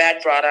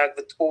bad product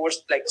with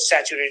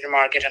saturated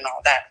market and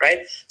all that,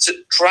 right? So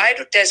try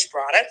to test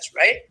products,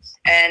 right?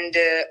 And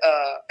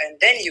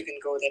then you can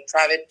go the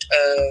private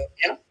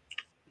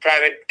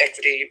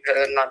equity,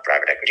 not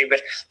private equity,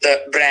 but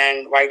the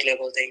brand white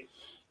label thing.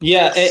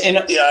 Yeah,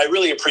 yeah, I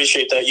really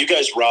appreciate that. You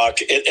guys rock.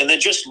 And then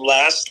just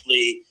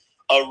lastly,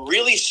 a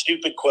really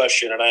stupid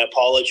question, and I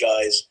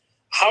apologize.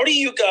 How do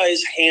you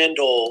guys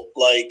handle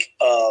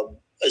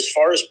as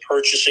far as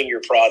purchasing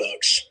your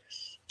products?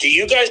 Do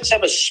you guys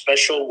have a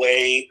special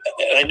way?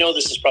 And I know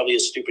this is probably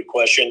a stupid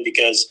question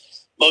because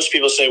most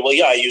people say, well,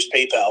 yeah, I use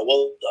PayPal.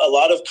 Well, a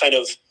lot of kind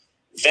of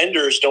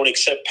vendors don't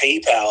accept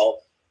PayPal.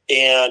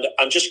 And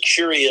I'm just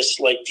curious,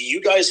 do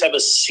you guys have a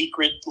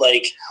secret,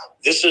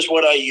 this is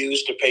what I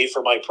use to pay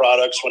for my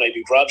products when I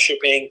do drop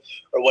shipping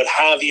or what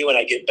have you, and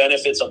I get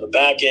benefits on the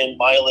back end,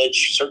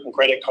 mileage, certain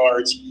credit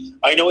cards?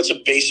 I know it's a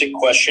basic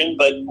question,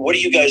 but what do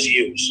you guys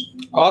use?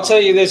 I'll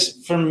tell you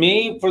this, for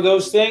me, for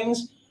those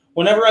things,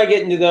 whenever I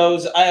get into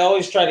those, I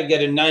always try to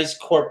get a nice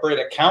corporate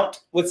account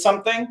with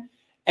something.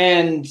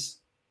 And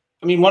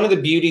I mean, one of the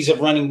beauties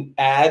of running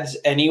ads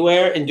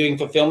anywhere and doing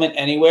fulfillment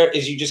anywhere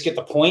is you just get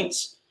the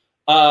points.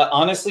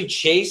 Honestly,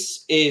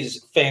 Chase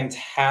is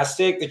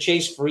fantastic. The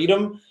Chase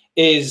Freedom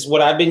is what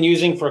I've been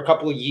using for a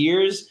couple of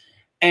years.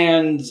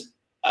 And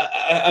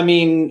I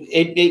mean,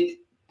 it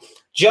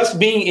just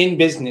being in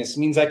business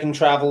means I can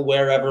travel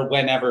wherever,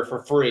 whenever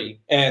for free.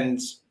 And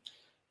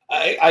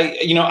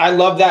I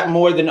love that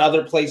more than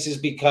other places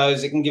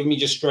because it can give me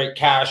just straight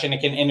cash and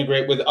it can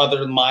integrate with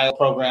other mile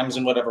programs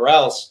and whatever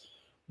else.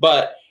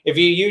 But if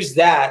you use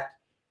that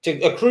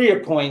to accrue your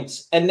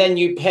points and then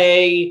you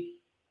pay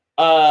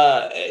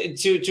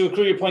to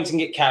accrue your points and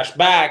get cash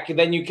back,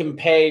 then you can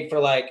pay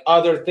for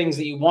other things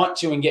that you want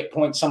to and get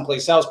points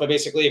someplace else by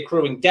basically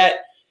accruing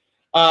debt.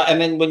 And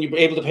then when you're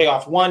able to pay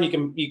off one,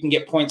 you can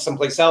get points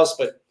someplace else.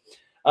 But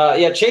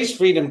Chase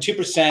Freedom,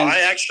 2%. I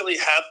actually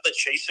have the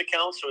Chase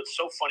account, so it's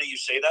so funny you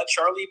say that,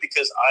 Charlie,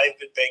 because I've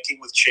been banking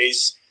with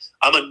Chase.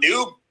 I'm a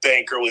new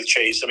banker with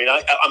Chase. I mean,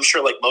 I'm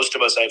sure like most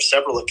of us, I have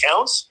several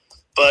accounts,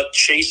 but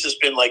Chase has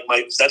been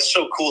that's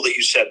so cool that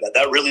you said that.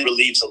 That really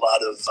relieves a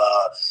lot of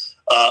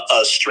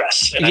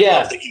stress. And I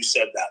love that you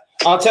said that.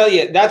 I'll tell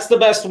you, that's the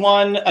best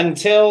one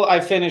until I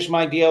finish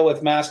my deal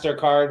with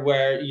MasterCard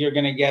where you're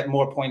going to get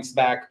more points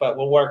back, but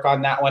we'll work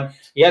on that one.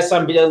 Yes,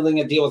 I'm building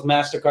a deal with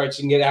MasterCard so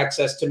you can get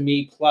access to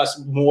me plus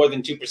more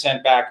than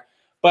 2% back.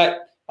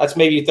 But That's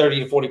maybe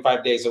 30 to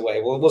 45 days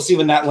away. We'll see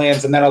when that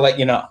lands, and then I'll let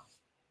you know.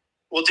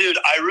 Well, dude,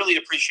 I really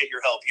appreciate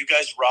your help. You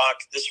guys rock.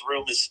 This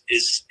room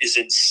is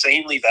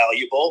insanely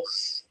valuable.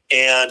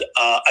 And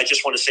I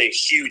just want to say a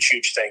huge,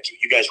 huge thank you.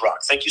 You guys rock.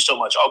 Thank you so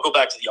much. I'll go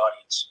back to the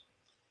audience.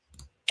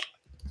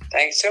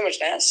 Thank you so much,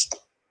 Nas.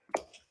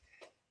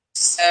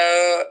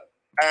 So,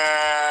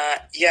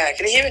 yeah,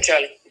 can you hear me,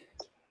 Charlie?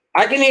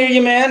 I can hear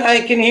you, man.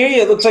 I can hear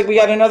you. It looks like we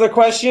got another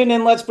question,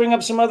 and let's bring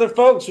up some other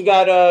folks. We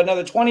got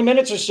another 20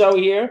 minutes or so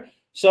here,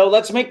 so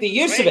let's make the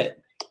use of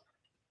it.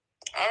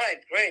 All right,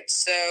 great.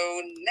 So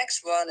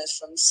next one is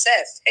from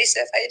Seth. Hey,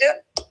 Seth, how you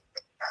doing?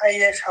 Hi,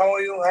 yes. How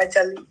are you? Hi,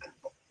 Charlie.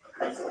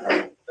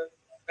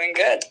 Doing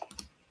good.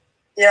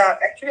 Yeah,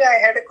 actually, I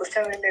had a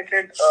question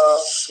related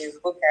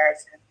Facebook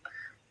ads and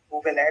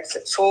Google ads.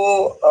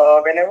 So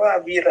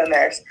whenever we run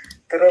ads,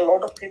 there are a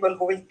lot of people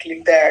who will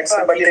click the ads,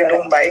 but they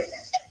don't buy.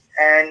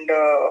 And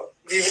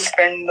we will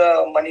spend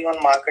money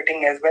on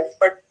marketing as well.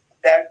 But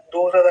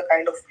those are the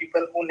kind of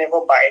people who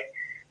never buy.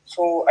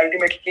 So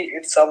ultimately,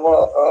 it's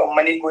our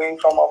money going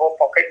from our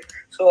pocket.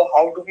 So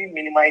how do we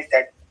minimize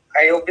that?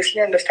 I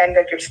obviously understand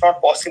that it's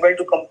not possible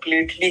to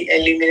completely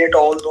eliminate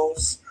all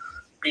those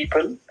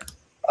people.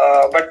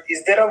 But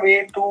is there a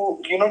way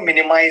to,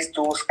 minimize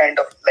those kind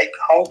of, like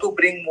how to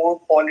bring more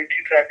quality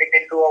traffic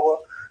into our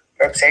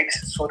websites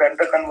so that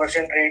the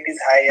conversion rate is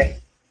higher?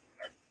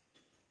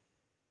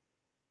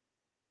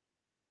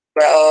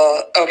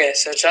 Well, okay.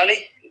 So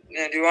Charlie,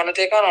 do you want to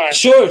take on? Or?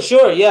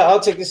 Sure. Yeah, I'll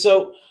take this.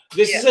 So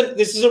this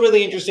is a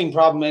really interesting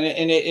problem, and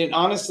it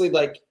honestly,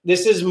 like,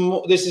 this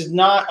is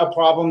not a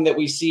problem that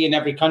we see in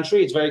every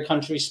country. It's very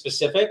country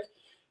specific,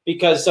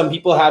 because some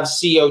people have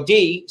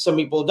COD, some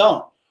people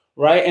don't,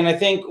 right? And I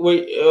think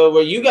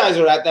where you guys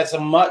are at, that's a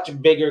much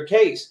bigger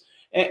case.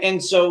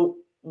 And so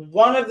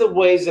one of the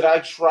ways that I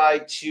try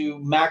to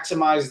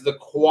maximize the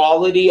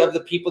quality of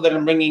the people that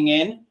I'm bringing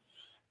in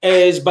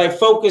is by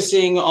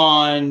focusing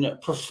on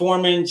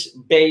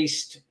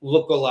performance-based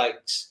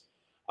lookalikes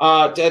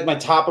at my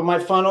top of my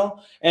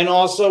funnel, and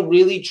also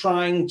really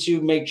trying to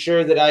make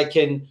sure that I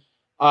can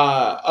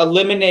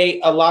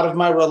eliminate a lot of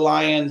my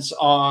reliance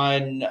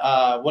on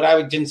what I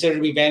would consider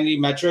to be vanity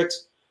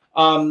metrics,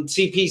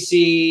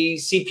 CPC,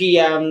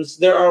 CPMs.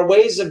 There are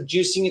ways of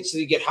juicing it so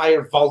you get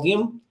higher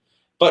volume,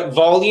 but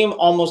volume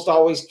almost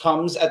always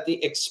comes at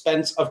the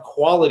expense of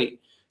quality.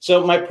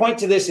 So my point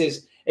to this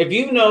is, if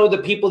you know the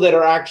people that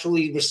are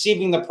actually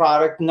receiving the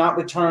product, not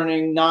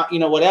returning, not,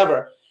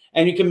 whatever,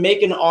 and you can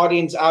make an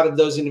audience out of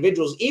those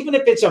individuals, even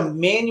if it's a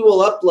manual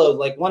upload,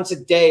 like once a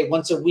day,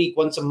 once a week,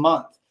 once a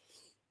month,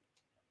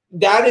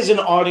 that is an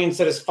audience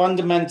that is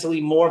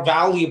fundamentally more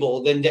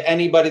valuable than to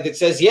anybody that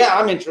says, yeah,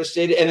 I'm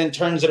interested, and then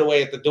turns it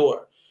away at the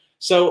door.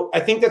 So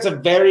I think that's a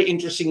very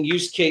interesting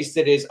use case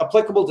that is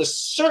applicable to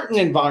certain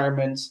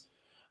environments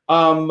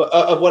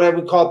of what I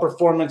would call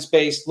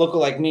performance-based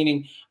lookalike,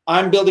 meaning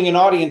I'm building an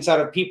audience out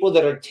of people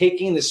that are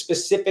taking the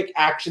specific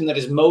action that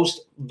is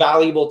most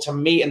valuable to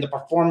me and the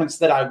performance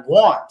that I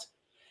want,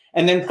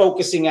 and then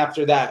focusing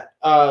after that.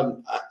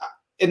 And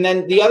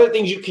then the other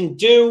things you can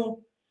do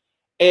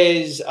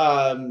is,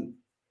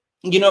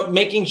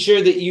 making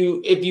sure that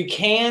if you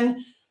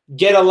can,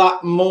 get a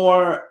lot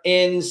more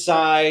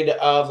inside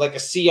of like a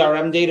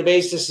CRM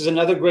database. This is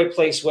another great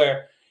place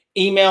where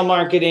email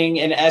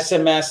marketing and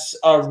SMS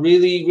are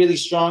really, really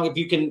strong. If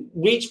you can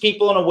reach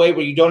people in a way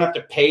where you don't have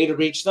to pay to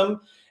reach them,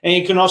 and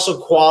you can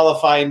also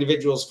qualify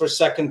individuals for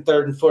second,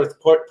 third, and fourth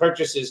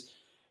purchases,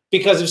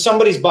 because if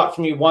somebody's bought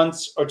from you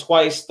once or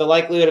twice, the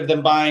likelihood of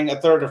them buying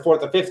a third or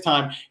fourth or fifth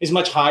time is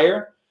much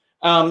higher.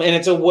 And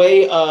it's a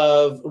way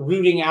of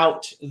rooting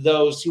out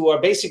those who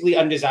are basically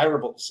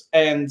undesirables.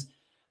 And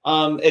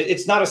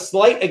it's not a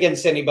slight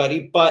against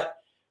anybody, but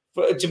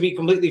to be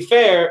completely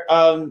fair,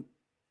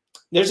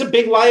 there's a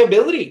big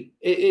liability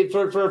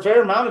for a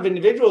fair amount of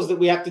individuals that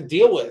we have to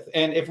deal with.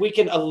 And if we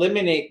can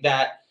eliminate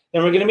that,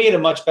 then we're going to be in a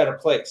much better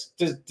place.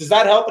 Does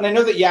that help? And I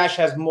know that Yash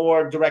has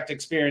more direct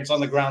experience on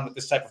the ground with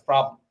this type of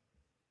problem.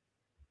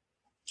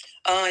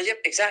 Yep,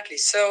 exactly.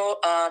 So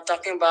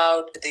talking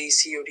about the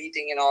COD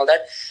thing and all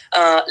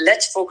that,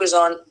 let's focus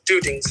on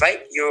two things,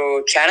 right?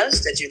 Your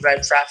channels that you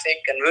drive traffic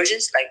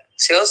conversions, like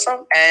sales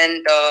from,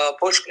 and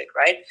post-click,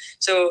 right?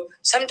 So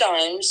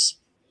sometimes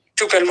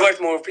to convert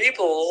more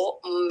people,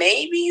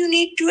 maybe you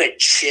need to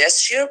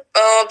adjust your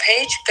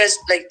page, because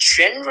like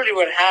generally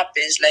what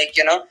happens, like,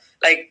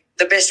 like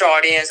the best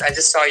audience, I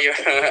just saw your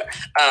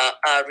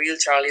reel,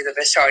 Charlie, the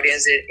best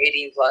audience is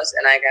 18 plus,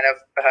 and I kind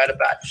of heard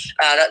about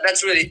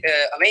that's really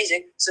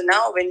amazing. So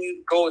now when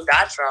you go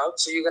that route,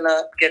 so you're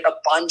gonna get a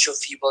bunch of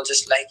people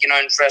just like,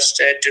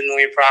 interested to know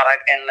your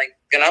product and like,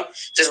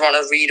 just want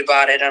to read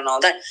about it and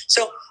all that.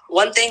 So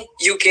one thing,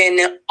 you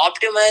can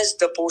optimize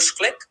the post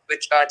click,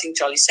 which I think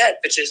Charlie said,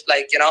 which is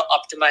like,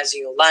 optimizing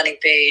your landing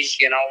page,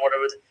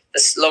 whatever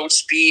the load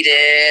speed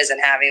is,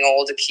 and having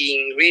all the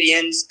key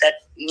ingredients that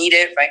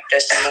needed, right?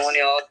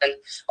 Testimonials and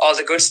all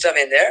the good stuff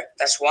in there.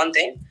 That's one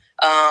thing.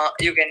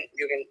 You can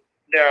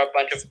there are a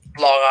bunch of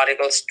blog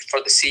articles for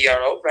the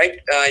CRO, right?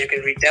 You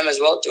can read them as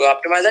well to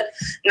optimize it.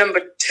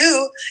 Number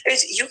two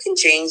is you can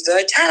change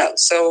the channel.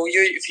 So if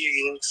you're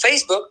using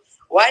Facebook,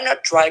 why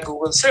not try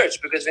Google search?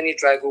 Because when you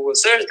try Google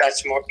search,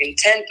 that's more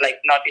intent,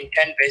 like not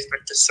intent based, but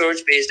the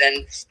search based,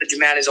 and the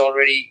demand is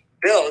already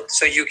built.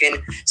 So you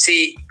can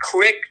see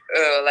quick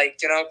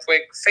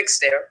fix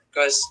there,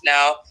 because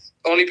now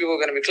only people are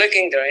going to be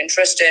clicking, they're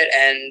interested,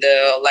 and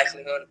the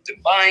likelihood of them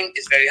buying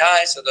is very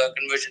high. So the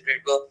conversion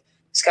rate will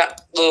sky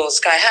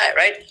high,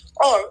 right?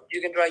 Or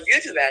you can try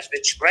YouTube ads,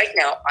 which right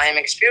now I am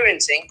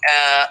experiencing.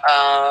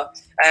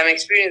 I'm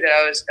experiencing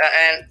that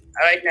and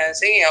right now I'm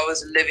thinking I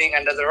was living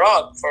under the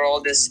rock for all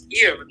this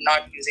year, but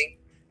not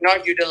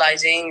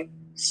utilizing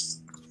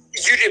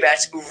YouTube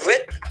ads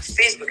with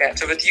Facebook ads.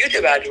 So with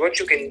YouTube ads, what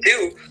you can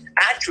do,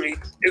 actually,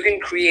 you can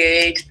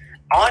create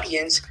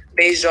audience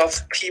based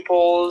off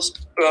people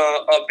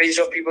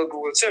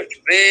Google search,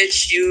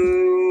 which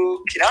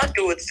you cannot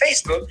do with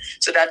Facebook.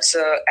 So that's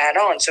add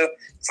on. So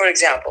for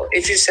example,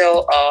 if you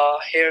sell a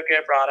hair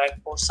care product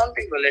or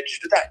something related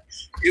to that,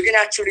 you can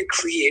actually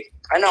create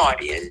an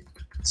audience.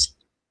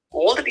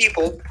 All the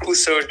people who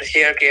search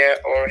hair care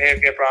or hair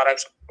care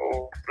products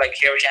or like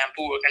hair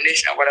shampoo or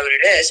conditioner, whatever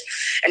it is,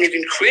 and you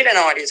can create an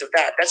audience of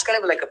that. That's going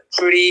to be like a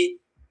pretty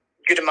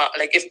good amount.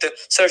 Like if the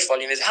search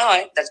volume is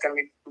high, that's going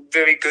to be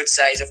very good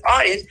size of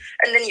audience.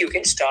 And then you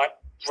can start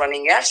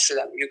running ads to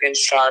them. You can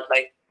start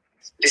like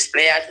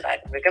display ads that I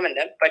recommend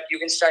them, but you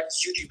can start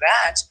YouTube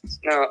ads,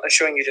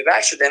 showing YouTube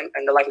ads to them,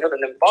 and the likelihood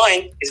of them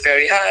buying is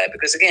very high,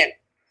 because again,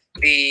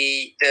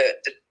 the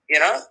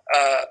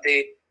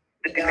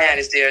demand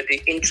is there,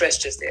 the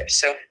interest is there.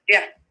 So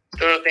yeah,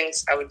 those are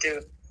things I would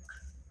do.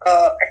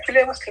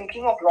 Actually, I was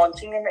thinking of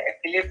launching an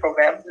affiliate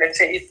program. Let's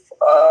say if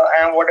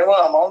whatever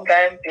amount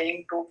I am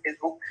paying to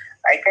Facebook,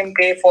 I can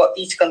pay for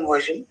each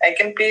conversion. I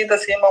can pay the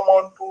same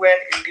amount to an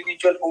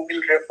individual who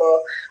will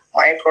refer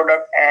my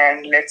product,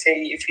 and let's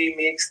say if he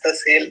makes the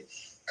sale,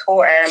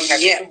 so I am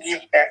happy to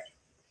give that.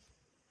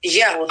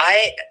 Yeah,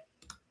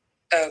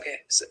 okay.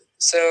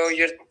 So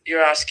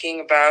you're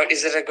asking about,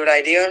 is it a good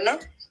idea or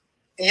not?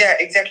 Yeah,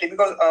 exactly.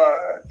 Because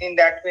in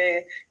that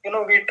way,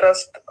 we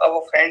trust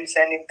our friends,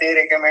 and if they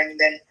recommend,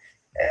 then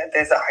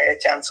there's a higher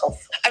chance of.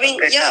 I mean,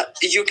 yeah,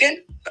 you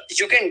can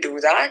do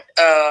that.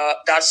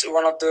 That's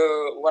one of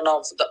the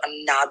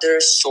another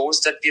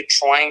source that we're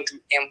trying to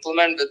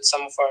implement with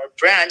some of our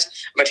brands.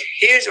 But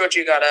here's what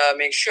you gotta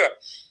make sure: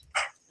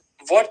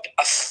 what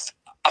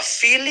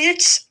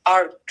affiliates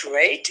are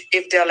great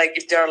if they're like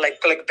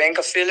bank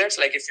affiliates,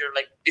 like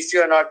if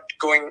you're not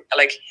going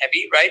like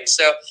heavy, right?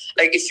 So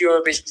like if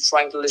you're basically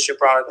trying to list your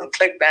product on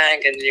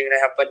ClickBank, and you're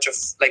gonna have a bunch of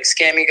like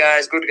scammy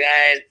guys, good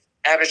guys,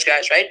 average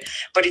guys, right?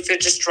 But if you're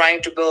just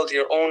trying to build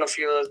your own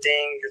affiliate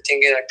thing, you're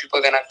thinking that people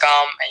are gonna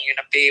come and you're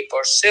gonna pay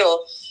per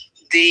sale,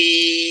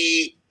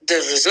 the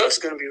results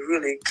are gonna be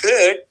really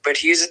good. But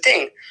here's the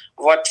thing: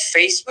 what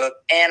Facebook,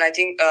 and I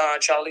think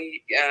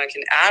Charlie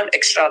can add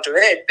extra to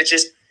it, which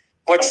is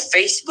what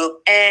Facebook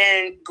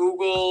and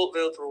Google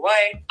will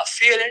provide,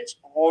 affiliates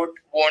won't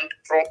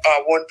provide.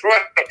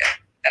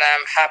 And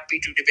I'm happy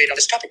to debate on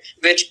this topic,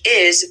 which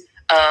is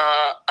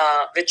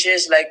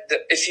like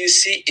if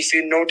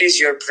you notice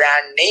your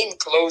brand name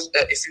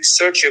if you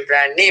search your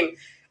brand name,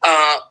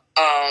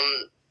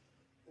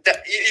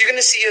 you're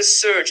gonna see a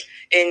search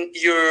in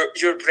your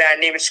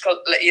brand name. It's called,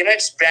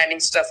 it's branding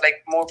stuff,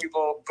 like more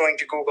people going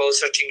to Google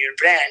searching your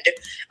brand.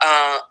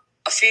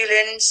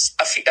 Affiliates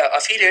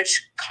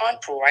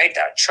can't provide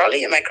that.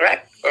 Charlie, am I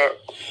correct?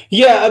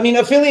 Yeah, I mean,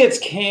 affiliates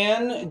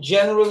can.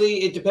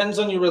 Generally, it depends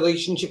on your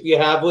relationship you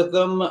have with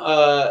them.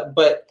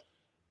 But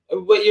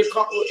what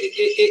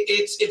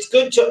it's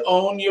good to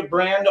own your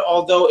brand.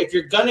 Although, if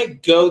you're gonna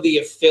go the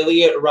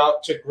affiliate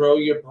route to grow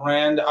your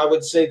brand, I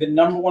would say the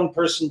number one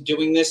person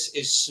doing this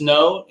is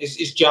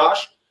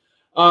Josh.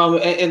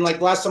 And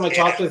like last time I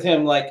talked with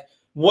him, like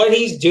what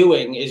he's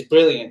doing is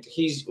brilliant.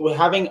 He's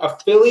having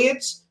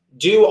affiliates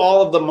do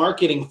all of the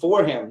marketing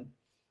for him.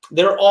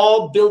 They're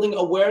all building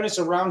awareness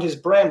around his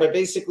brand by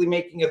basically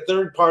making a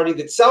third party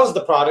that sells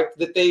the product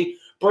that they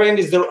brand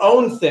as their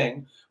own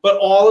thing, but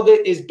all of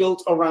it is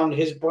built around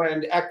his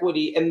brand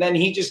equity. And then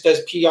he just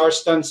does PR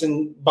stunts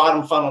and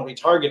bottom funnel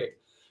retargeting.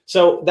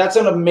 So that's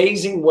an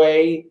amazing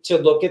way to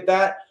look at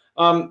that.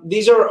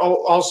 These are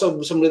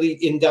also some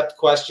really in-depth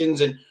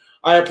questions, and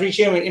I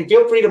appreciate it. And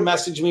feel free to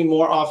message me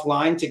more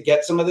offline to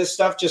get some of this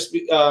stuff, just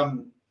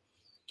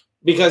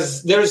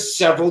because there's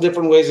several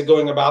different ways of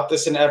going about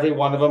this, and every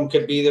one of them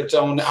could be their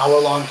own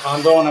hour-long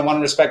convo, and I want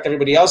to respect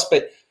everybody else.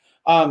 But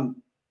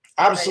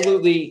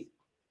absolutely,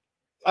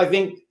 I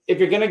think if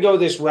you're going to go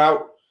this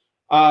route,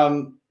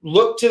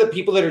 look to the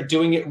people that are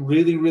doing it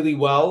really, really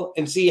well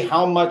and see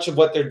how much of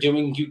what they're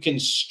doing you can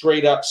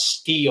straight up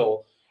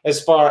steal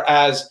as far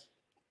as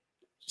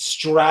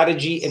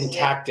strategy and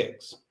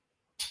tactics.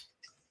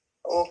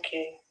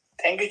 Okay.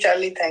 Thank you,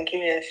 Charlie. Thank you,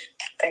 Yash.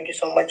 Thank you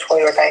so much for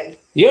your time.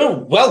 You're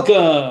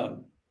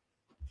welcome.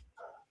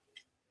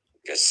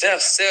 Good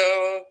stuff.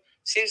 So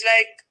seems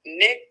like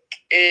Nick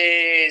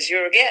is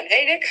here again.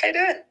 Hey, Nick, how you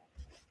doing?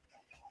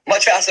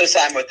 Much faster this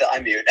time with the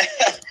unmute.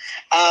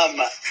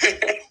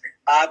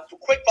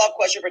 Quick follow-up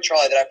question for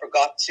Charlie that I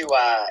forgot to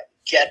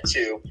get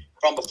to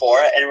from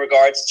before in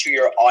regards to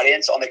your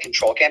audience on the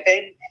control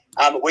campaign.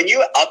 When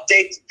you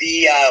update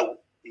the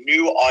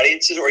new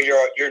audiences or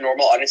your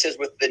normal audiences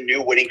with the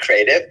new winning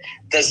creative,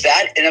 does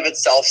that in of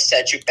itself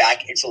set you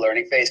back into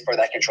learning phase for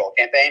that control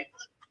campaign?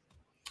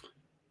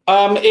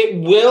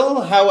 It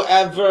will,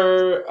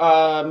 however,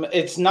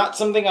 it's not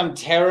something I'm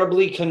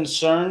terribly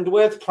concerned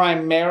with,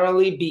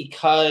 primarily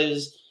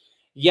because,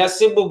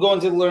 yes, it will go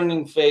into the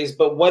learning phase,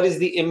 but what is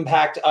the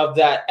impact of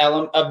that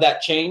element of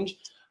that change?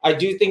 I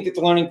do think that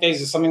the learning phase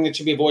is something that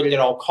should be avoided at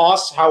all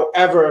costs.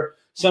 However,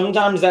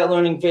 sometimes that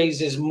learning phase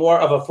is more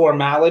of a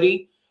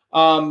formality.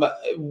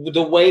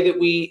 The way that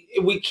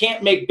we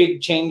can't make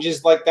big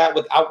changes like that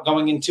without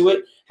going into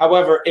it.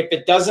 However, if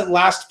it doesn't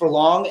last for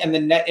long and the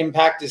net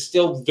impact is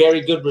still very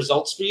good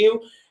results for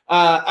you,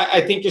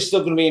 I think you're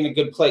still going to be in a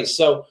good place.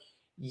 So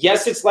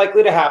yes, it's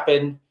likely to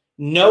happen.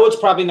 No, it's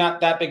probably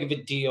not that big of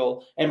a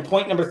deal. And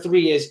point number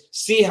 3 is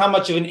see how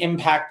much of an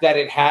impact that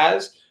it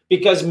has,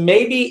 because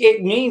maybe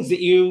it means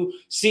that you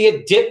see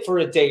a dip for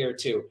a day or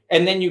two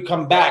and then you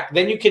come back.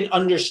 Then you can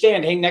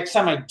understand, hey, next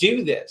time I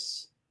do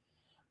this,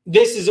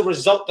 this is a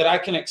result that I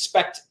can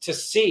expect to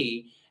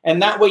see. And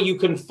that way you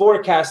can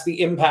forecast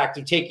the impact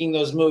of taking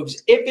those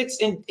moves if it's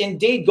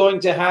indeed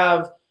going to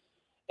have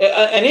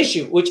an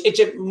issue, which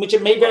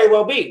it may very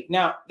well be.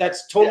 Now,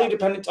 that's totally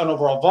dependent on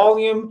overall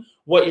volume,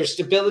 what your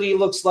stability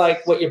looks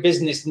like, what your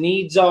business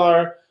needs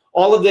are.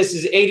 All of this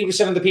is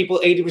 80% of the people,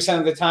 80%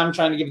 of the time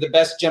trying to give the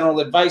best general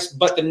advice.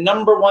 But the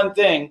number one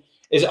thing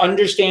is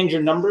understand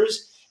your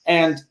numbers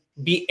and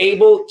be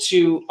able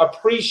to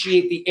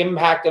appreciate the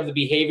impact of the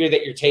behavior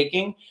that you're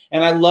taking.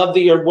 And I love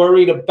that you're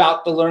worried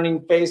about the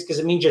learning phase because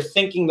it means you're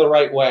thinking the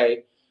right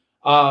way.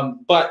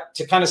 But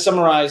to kind of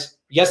summarize,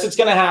 yes, it's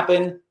going to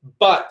happen,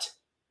 but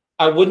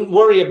I wouldn't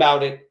worry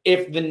about it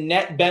if the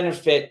net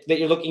benefit that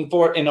you're looking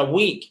for in a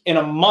week, in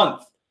a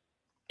month,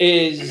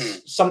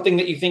 is something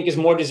that you think is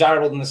more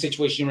desirable than the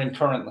situation you're in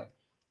currently.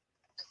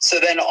 So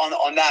then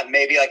on that,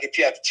 maybe like if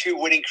you have 2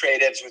 winning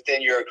creatives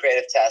within your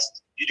creative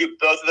test, you do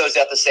both of those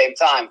at the same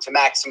time to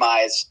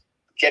maximize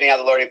getting out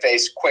of the learning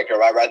phase quicker,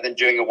 right? Rather than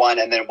doing one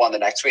and then one the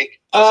next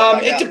week.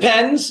 It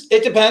depends.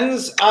 It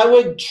depends. I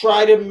would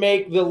try to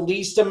make the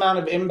least amount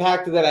of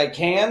impact that I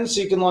can,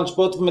 so you can launch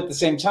both of them at the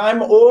same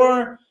time,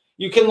 or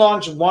you can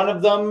launch one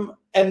of them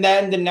and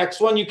then the next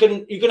one. You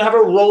can have a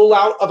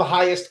rollout of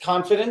highest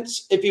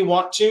confidence if you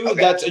want to. Okay.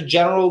 That's a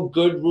general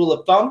good rule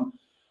of thumb.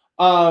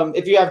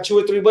 If you have 2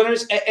 or 3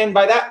 winners, and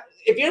by that,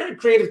 if you're in a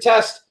creative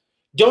test,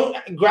 don't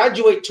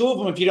graduate 2 of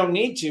them if you don't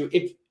need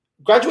to.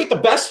 Graduate the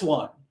best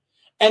one,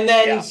 and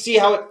then see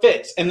how it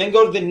fits, and then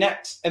go to the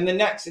next and the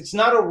next. It's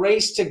not a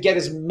race to get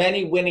as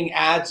many winning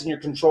ads in your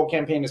control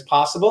campaign as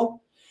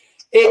possible.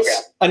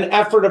 It's an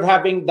effort of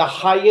having the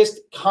highest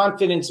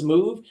confidence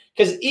move,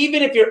 because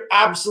even if you're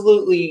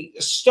absolutely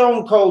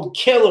stone cold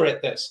killer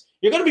at this,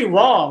 you're going to be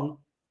wrong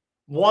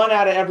 1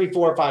 out of every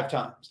 4 or 5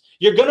 times.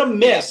 You're going to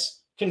miss.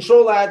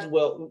 Control ads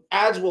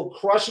will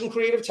crush in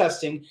creative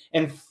testing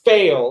and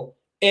fail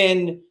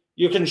in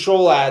your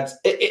control ads.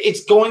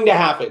 It's going to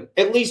happen.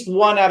 At least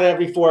 1 out of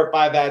every 4 or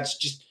 5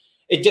 ads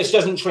it just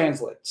doesn't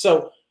translate.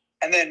 So,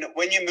 and then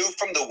when you move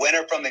from the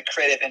winner from the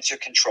creative into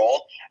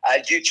control,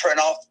 do you turn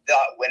off the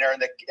winner in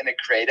the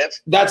creative?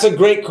 That's a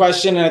great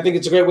question, and I think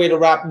it's a great way to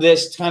wrap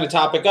this kind of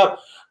topic up.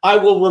 I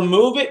will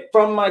remove it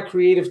from my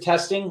creative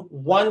testing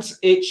once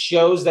it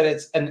shows that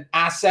it's an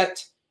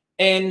asset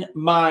in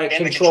my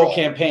control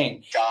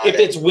campaign. If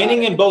it's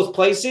winning in both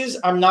places,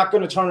 I'm not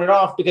going to turn it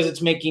off because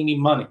it's making me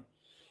money.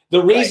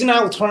 The reason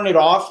I'll turn it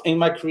off in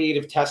my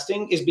creative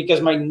testing is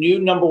because my new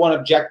number 1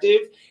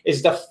 objective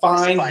is to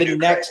find the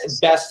next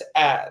best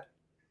ad.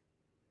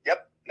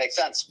 Yep, makes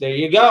sense. There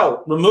you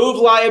go. Remove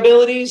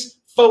liabilities,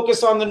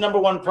 focus on the number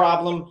 1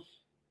 problem.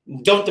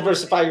 Don't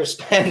diversify your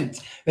spend.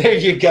 There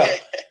you go.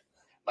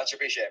 Much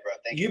appreciated, bro.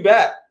 Thank you. You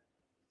bet.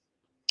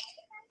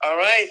 All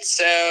right,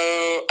 so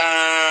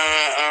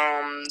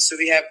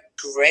we have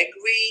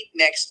Gregory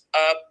next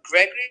up.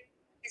 Gregory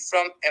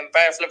from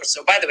Empire Flipper.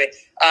 So by the way,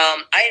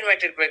 I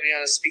invited Gregory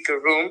on the speaker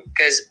room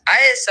because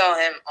I saw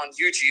him on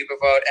YouTube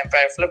about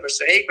Empire Flipper.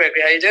 So hey,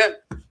 Gregory, how you doing?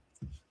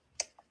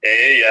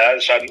 Hey,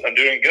 I'm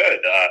doing good.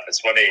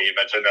 It's funny you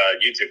mentioned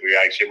YouTube. We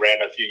actually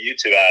ran a few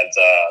YouTube ads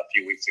a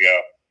few weeks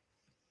ago.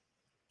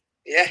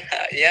 Yeah.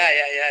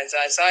 So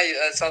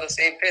I saw the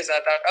same face.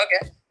 I thought,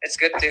 okay, it's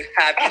good to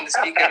have you in the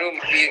speaker room.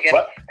 You can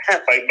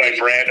my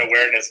brand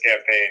awareness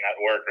campaign at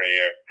work right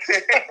here.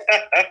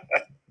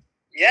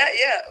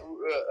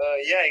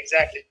 Yeah,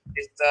 exactly.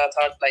 It's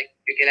thought like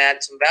you can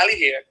add some value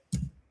here.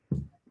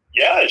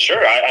 Yeah,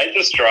 sure. I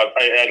just dropped.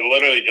 I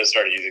literally just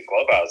started using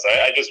Clubhouse.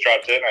 I just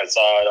dropped in. I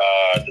saw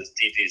this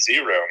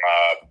DTC room.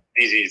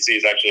 DTC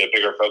is actually a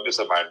bigger focus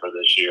of mine for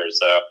this year.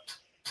 So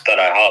thought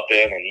I hop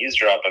in and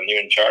eavesdrop on you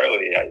and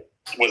Charlie. I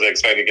wasn't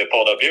expecting to get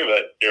pulled up here,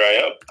 but here I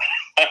am.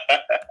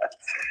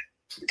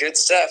 Good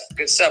stuff.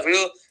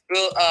 We'll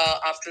we'll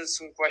after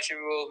some question,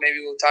 we'll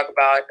talk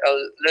about a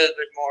little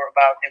bit more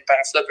about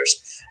Empire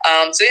Flippers.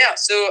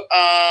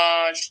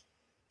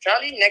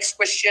 Charlie, next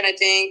question I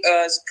think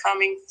is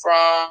coming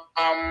from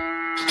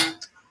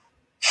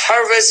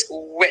Harvest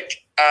Witt.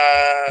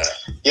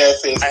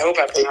 Yes, I hope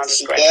I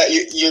pronounced it correctly.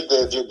 Yeah, you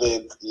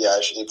did,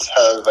 Yash. It's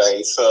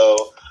Hervé.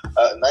 So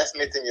nice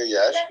meeting you,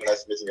 Yash.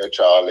 Nice meeting you,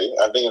 Charlie.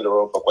 I've been in the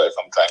room for quite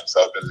some time,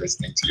 so I've been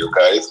listening to you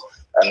guys,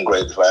 and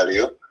great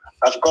value.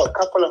 I've got a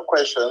couple of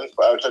questions,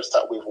 but I'll just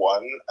start with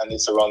one, and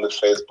it's around the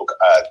Facebook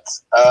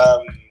ads.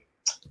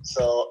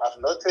 So I've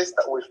noticed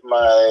that with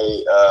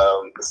my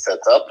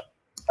setup,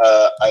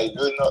 I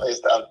do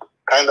notice that I'm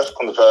kind of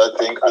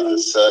converting at a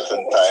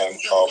certain time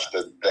of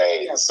the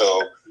day.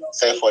 So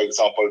say, for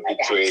example,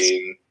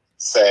 between,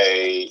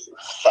 say,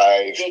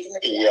 5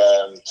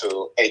 p.m.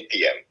 to 8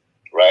 p.m.,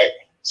 right?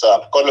 So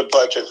I've got a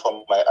budget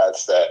for my ad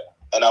set,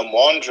 and I'm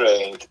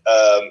wondering,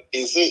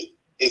 is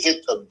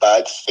it a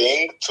bad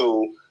thing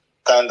to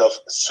kind of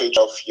switch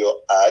off your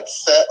ad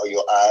set or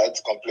your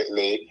ads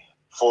completely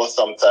for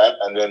some time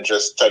and then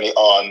just turn it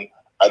on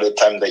at the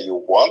time that you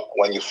want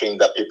when you think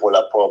that people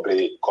are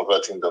probably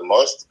converting the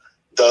most?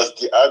 Does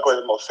the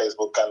algorithm of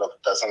Facebook kind of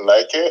doesn't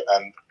like it,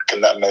 and can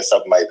that mess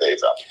up my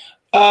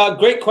data?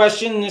 Great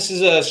question. This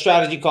is a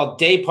strategy called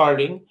day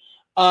parting.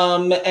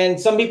 And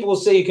some people will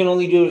say you can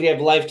only do it if you have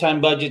lifetime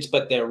budgets,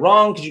 but they're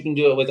wrong because you can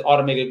do it with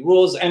automated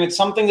rules. And it's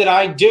something that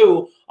I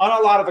do on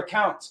a lot of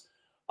accounts.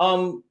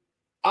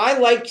 I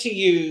like to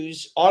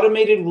use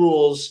automated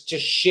rules to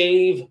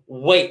shave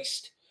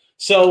waste.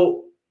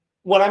 So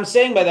what I'm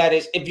saying by that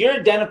is if you're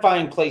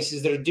identifying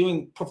places that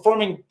are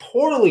performing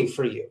poorly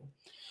for you,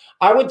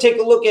 I would take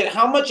a look at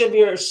how much of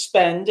your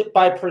spend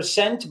by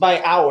percent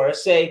by hour.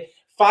 Say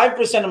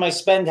 5% of my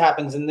spend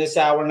happens in this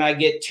hour and I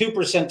get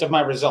 2% of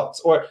my results,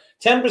 or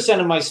 10%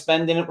 of my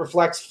spend and it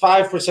reflects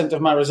 5%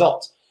 of my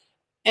results.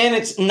 And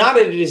it's not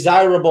a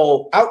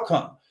desirable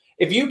outcome.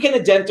 If you can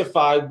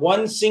identify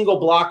one single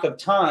block of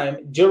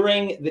time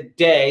during the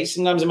day,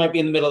 sometimes it might be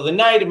in the middle of the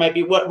night, it might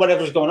be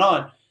whatever's going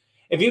on.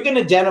 If you can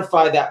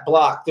identify that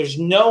block, there's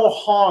no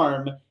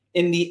harm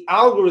in the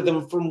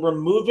algorithm from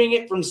removing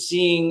it from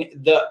seeing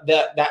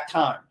that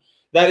time.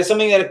 That is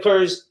something that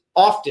occurs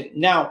often.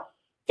 Now,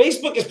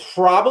 Facebook is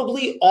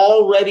probably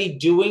already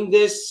doing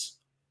this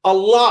a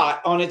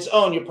lot on its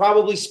own. You're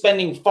probably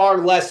spending far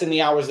less in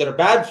the hours that are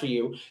bad for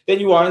you than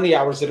you are in the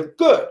hours that are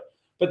good.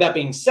 But that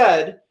being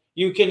said,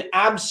 you can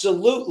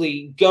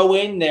absolutely go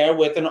in there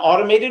with an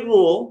automated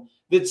rule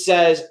that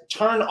says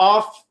turn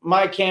off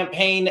my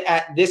campaign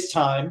at this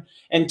time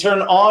and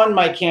turn on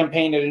my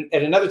campaign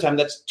at another time.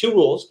 That's 2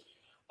 rules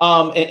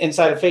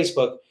inside of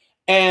Facebook.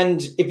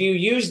 And if you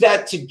use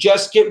that to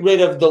just get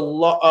rid of the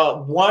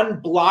one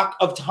block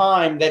of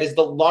time that is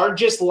the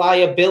largest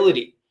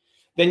liability,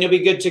 then you'll be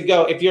good to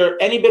go. If you're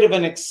any bit of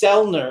an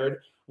Excel nerd,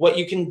 what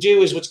you can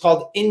do is what's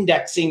called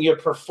indexing your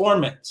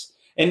performance,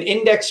 and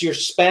index your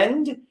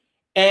spend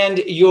and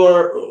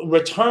your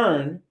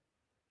return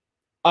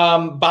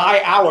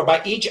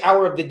by each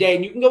hour of the day.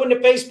 And you can go into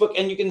Facebook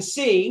and you can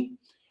see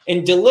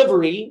in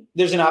delivery,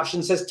 there's an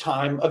option that says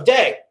time of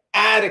day,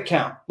 ad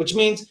account, which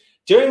means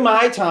during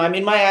my time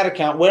in my ad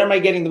account, where am I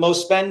getting the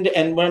most spend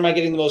and where am I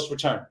getting the most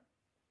return?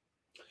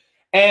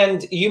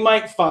 And you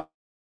might find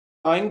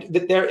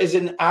that there is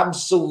an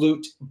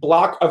absolute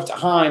block of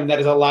time that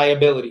is a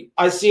liability.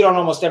 I see it on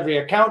almost every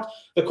account.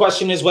 The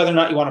question is whether or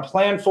not you want to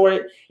plan for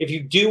it. If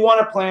you do want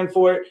to plan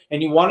for it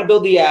and you want to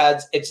build the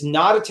ads, it's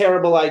not a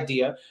terrible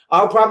idea.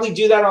 I'll probably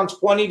do that on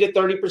 20 to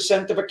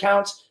 30% of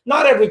accounts.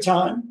 Not every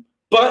time,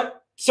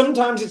 but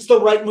sometimes it's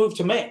the right move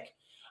to make.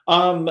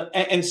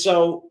 And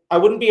so I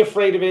wouldn't be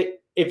afraid of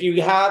it. If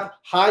you have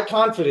high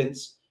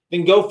confidence,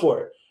 then go for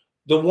it.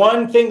 The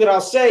one thing that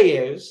I'll say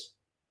is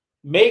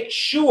make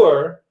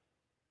sure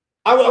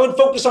I would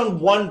focus on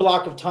one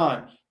block of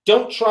time.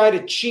 Don't try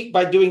to cheat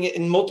by doing it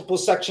in multiple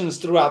sections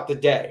throughout the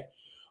day.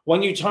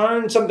 When you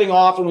turn something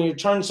off and when you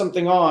turn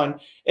something on,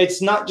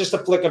 it's not just a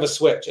flick of a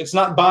switch. It's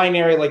not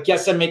binary like,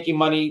 yes, I'm making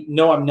money.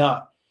 No, I'm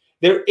not.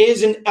 There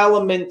is an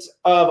element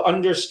of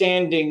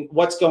understanding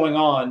what's going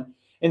on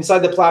inside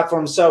the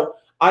platform. So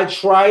I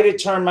try to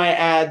turn my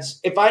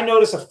ads. If I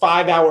notice a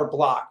 5-hour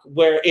block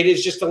where it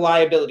is just a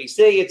liability,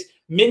 say it's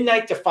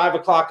midnight to 5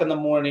 o'clock in the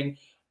morning,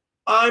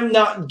 I'm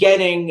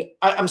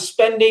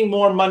spending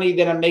more money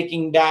than I'm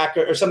making back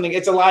or something.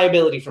 It's a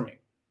liability for me.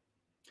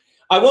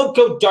 I won't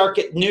go dark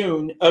at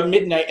noon or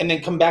midnight and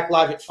then come back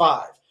live at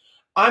 5.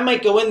 I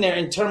might go in there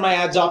and turn my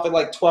ads off at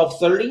like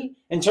 12:30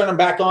 and turn them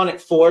back on at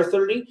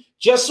 4:30,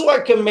 just so I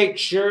can make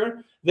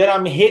sure that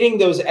I'm hitting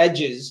those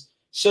edges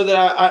so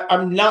that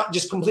I'm not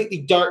just completely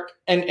dark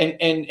and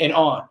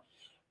on.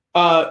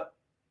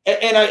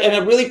 And I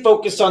really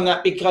focus on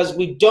that because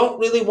we don't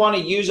really want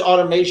to use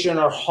automation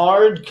or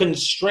hard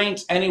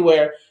constraints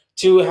anywhere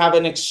to have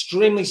an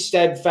extremely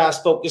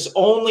steadfast focus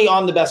only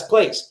on the best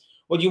place.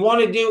 What you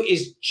want to do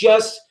is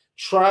just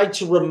try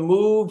to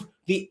remove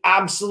the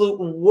absolute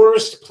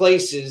worst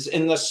places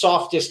in the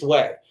softest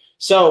way.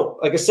 So,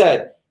 like I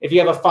said, if you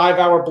have a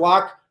 5-hour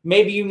block,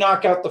 maybe you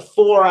knock out the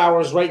 4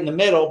 hours right in the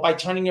middle by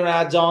turning your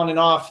ads on and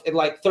off at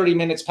like 30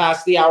 minutes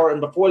past the hour and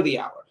before the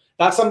hour.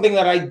 That's something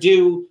that I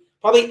do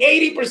probably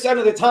 80%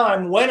 of the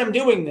time when I'm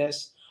doing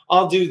this.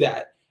 I'll do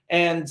that.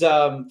 And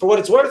for what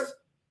it's worth,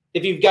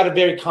 if you've got a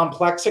very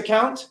complex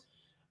account,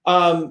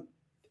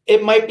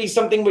 it might be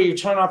something where you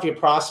turn off your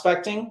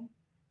prospecting,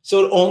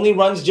 so it only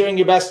runs during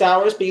your best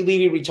hours, but you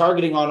leave your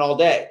retargeting on all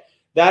day.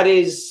 That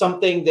is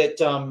something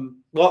that,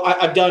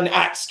 I've done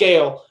at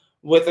scale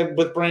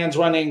with brands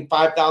running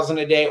 5,000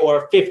 a day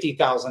or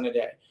 50,000 a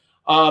day,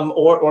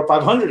 or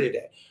 500 a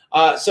day.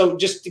 So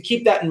just to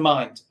keep that in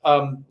mind.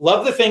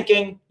 Love the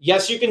thinking.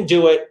 Yes, you can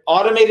do it.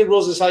 Automated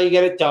rules is how you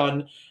get it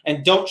done.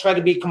 And don't try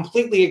to be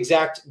completely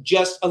exact.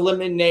 Just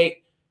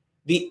eliminate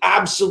the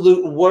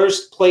absolute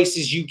worst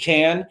places you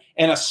can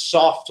in a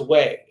soft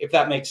way, if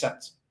that makes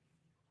sense.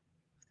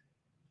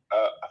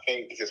 I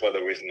think this is one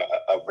of the reasons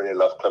I really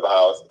love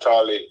Clubhouse.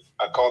 Charlie,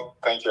 I can't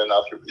thank you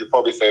enough. You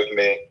probably saved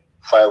me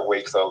 5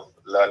 weeks of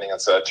learning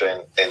and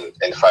searching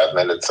in 5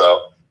 minutes.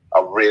 So I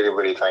really,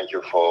 really thank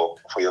you for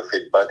your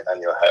feedback and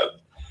your help.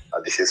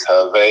 This is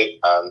Hervé,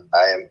 and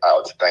I am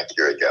out. Thank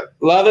you again.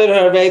 Love it,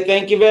 Hervé.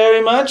 Thank you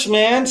very much,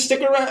 man.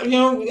 Stick around.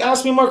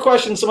 Ask me more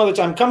questions some other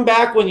time. Come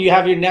back when you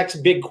have your next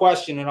big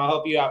question, and I'll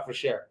help you out for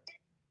sure.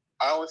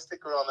 I will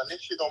stick around, and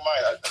if you don't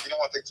mind, I didn't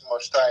want to take too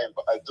much time,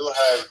 but I do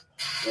have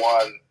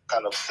one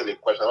kind of silly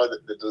question. I know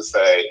they do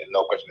say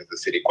no question is a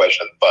silly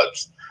question, but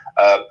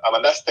I'm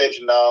at that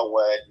stage now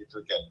where you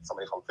do get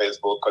somebody from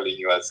Facebook calling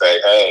you and say,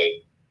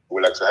 hey,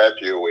 we'd like to help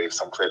you with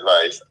some free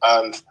advice.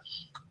 And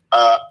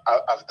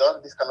I've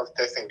done this kind of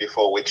testing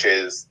before, which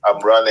is I'm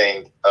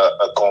running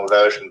a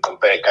conversion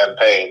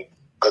campaign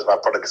because my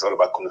product is all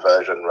about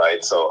conversion,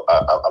 right? So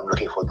I'm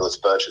looking for those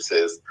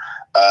purchases.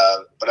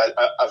 But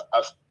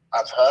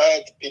I've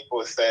heard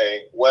people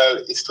say, well,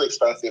 it's too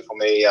expensive for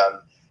me, and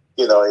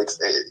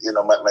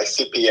my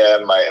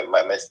CPM,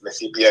 my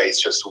CPA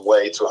is just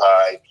way too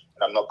high,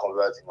 and I'm not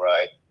converting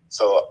right.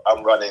 So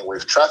I'm running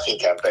with traffic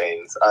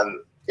campaigns,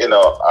 and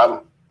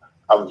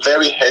I'm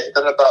very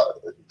hesitant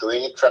about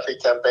doing a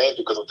traffic campaign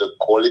because of the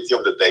quality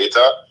of the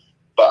data.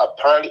 But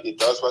apparently, it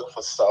does work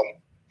for some.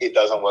 It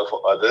doesn't work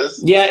for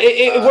others. Yeah,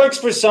 it works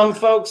for some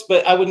folks,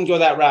 but I wouldn't go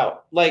that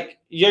route. Like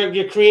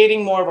you're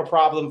creating more of a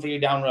problem for you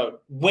down the road.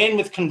 Win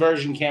with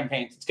conversion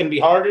campaigns. It's going to be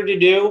harder to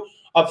do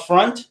up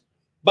front,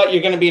 but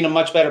you're going to be in a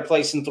much better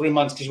place in 3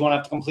 months because you won't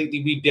have to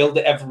completely rebuild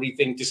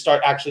everything to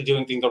start actually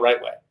doing things the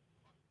right way.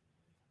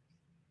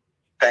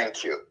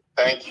 Thank you.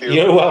 Thank you.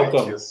 You're welcome.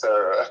 Thank you,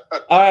 sir.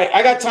 All right,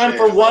 I got time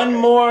for one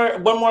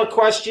more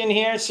question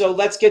here, so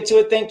let's get to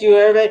it. Thank you,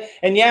 Hervé.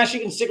 And Yash, you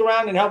can stick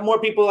around and help more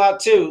people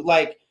out too.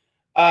 Like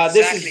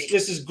Exactly.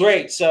 this is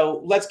great.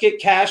 So let's get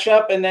Cash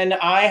up, and then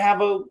I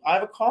have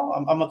a call.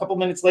 I'm a couple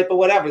minutes late, but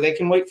whatever. They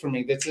can wait for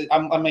me.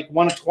 I'm like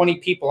one of 20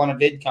 people on a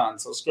VidCon,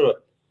 so screw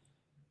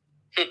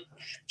it.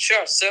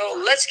 Sure.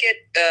 So let's get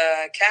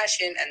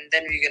Cash in, and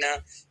then we're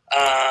gonna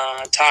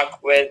talk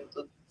with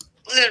a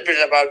little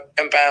bit about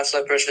Empire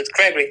Flippers with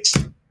Gregory.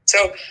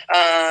 So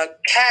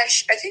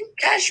Cash, I think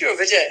Cash, you're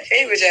Vijay.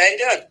 Hey Vijay, how you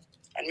doing?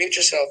 Unmute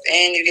yourself,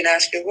 and you can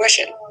ask your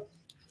question.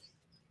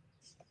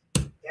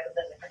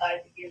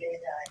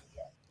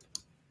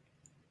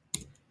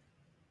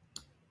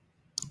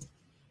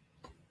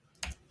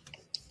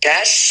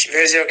 Cash,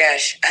 where's your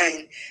Cash? I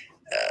mean,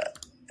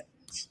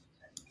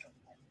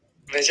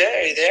 Vijay,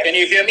 are you there? Can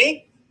you hear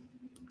me?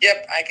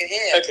 Yep, I can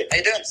hear you. Okay. How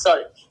you doing?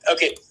 Sorry.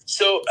 Okay.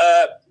 So,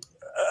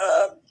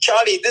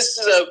 Charlie, this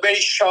is a very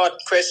short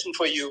question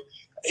for you.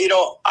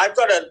 I've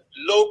got a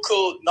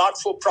local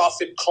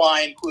not-for-profit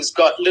client who's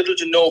got little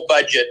to no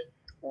budget.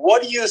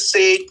 What do you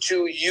say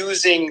to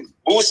using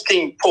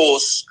boosting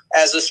posts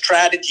as a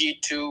strategy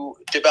to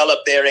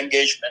develop their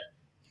engagement?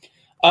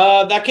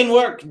 That can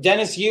work.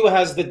 Dennis Yu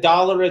has the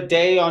 $1 a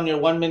day on your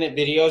 1 minute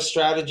video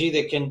strategy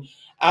that can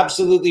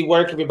absolutely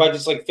work. If your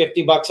budget's like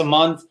 $50 a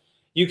month,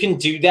 you can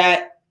do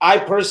that. I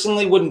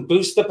personally wouldn't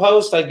boost the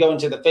post. I'd go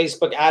into the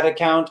Facebook ad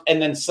account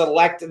and then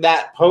select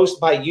that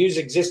post by use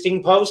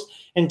existing post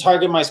and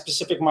target my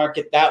specific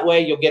market that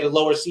way. You'll get a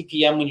lower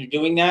CPM when you're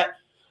doing that.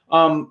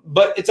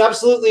 But it's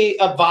absolutely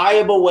a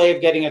viable way of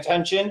getting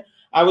attention.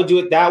 I would do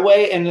it that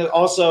way. And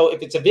also,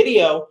 if it's a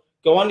video,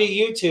 go onto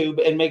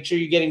YouTube and make sure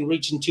you're getting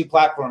reach in 2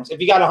 platforms.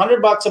 If you got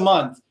 $100 a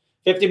month,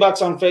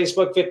 $50 on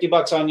Facebook,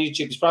 $50 on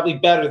YouTube, it's probably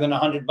better than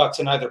 $100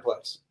 in either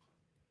place.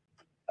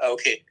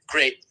 Okay,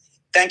 great.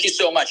 Thank you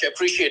so much. I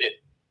appreciate it.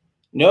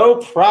 No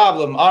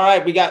problem. All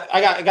right,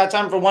 I got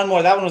time for one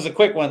more. That one was a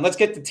quick one. Let's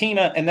get to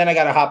Tina, and then I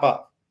got to hop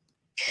up.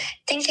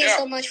 Thank you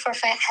so much for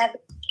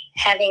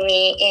having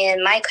me.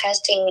 And my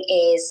question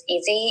is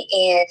easy.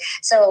 And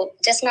so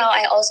just now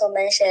I also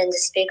mentioned the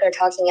speaker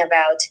talking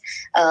about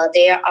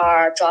there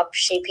are drop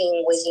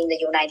shipping within the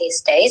United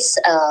States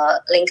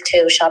linked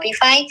to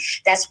Shopify.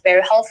 That's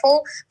very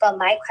helpful. But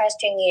my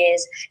question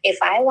is, if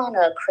I want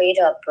to create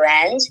a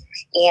brand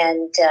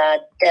and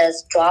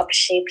does drop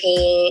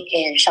shipping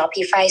in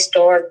Shopify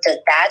store, does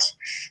that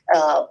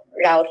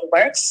route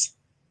works?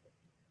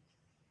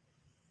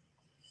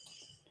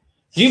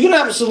 You can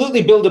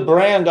absolutely build a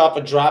brand off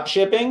of drop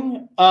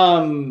shipping.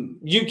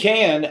 You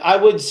can. I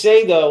would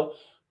say, though,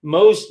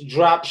 most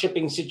drop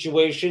shipping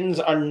situations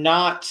are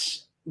not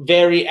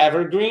very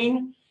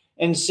evergreen.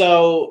 And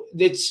so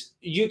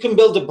you can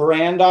build a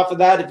brand off of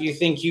that if you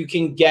think you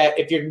can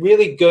if you're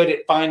really good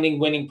at finding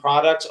winning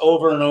products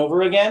over and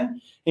over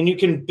again, and you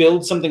can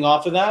build something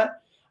off of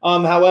that.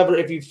 However,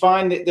 if you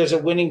find that there's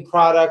a winning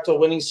product or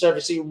winning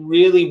service they're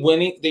really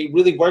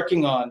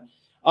working on,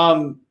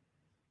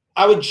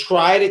 I would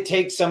try to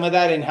take some of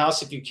that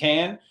in-house if you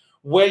can.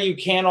 Where you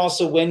can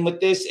also win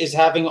with this is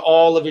having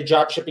all of your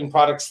drop shipping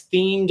products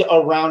themed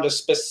around a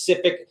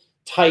specific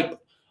type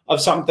of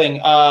something.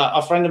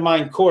 A friend of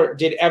mine, Court,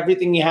 did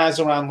everything he has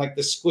around like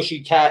the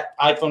squishy cat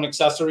iPhone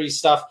accessory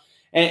stuff.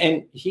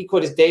 And he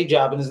quit his day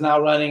job and is now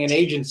running an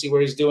agency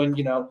where he's doing,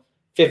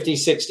 50,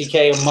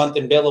 60K a month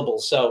in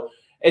billables. So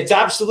it's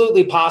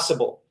absolutely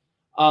possible.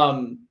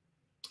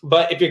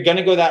 But if you're going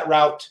to go that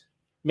route,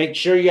 make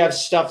sure you have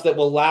stuff that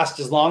will last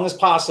as long as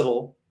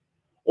possible,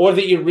 or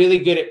that you're really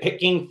good at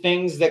picking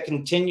things where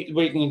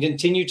you can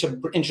continue to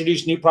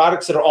introduce new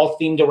products that are all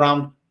themed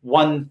around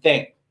one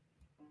thing.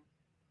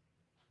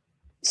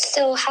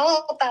 So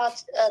how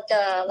about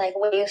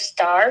when you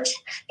start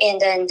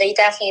and then they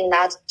definitely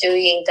not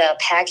doing the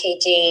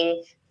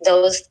packaging,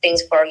 those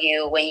things for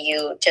you when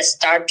you just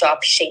start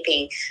drop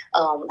shipping?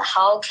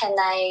 How can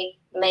I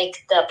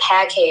make the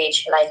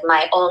package like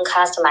my own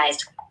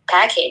customized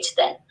package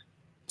then?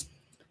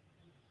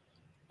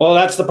 Well,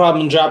 that's the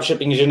problem in drop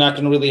shipping is you're not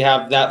going to really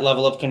have that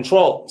level of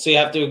control. So you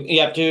have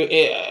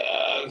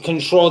to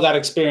control that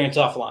experience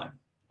offline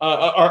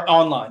or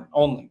online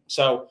only.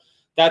 So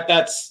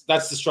that's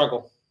the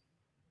struggle.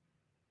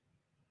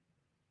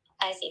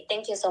 I see.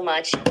 Thank you so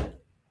much.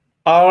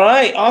 All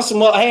right. Awesome.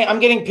 Well, hey, I'm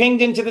getting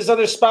pinged into this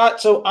other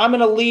spot, so I'm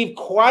going to leave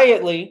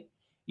quietly.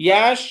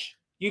 Yash,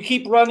 you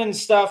keep running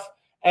stuff.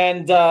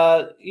 And,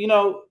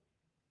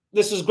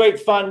 this was great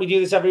fun. We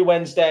do this every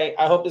Wednesday.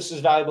 I hope this is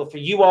valuable for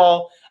you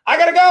all. I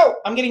got to go.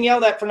 I'm getting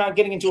yelled at for not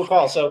getting into a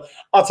call. So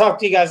I'll talk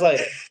to you guys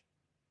later.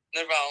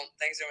 No problem.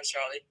 Thanks so much,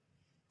 Charlie.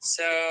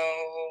 So,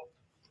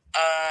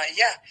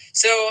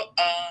 So,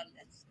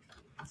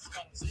 this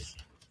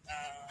conversation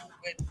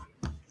with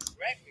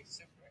Gregory.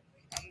 So,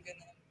 Gregory, I'm going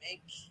to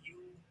make you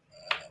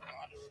a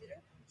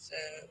moderator. So,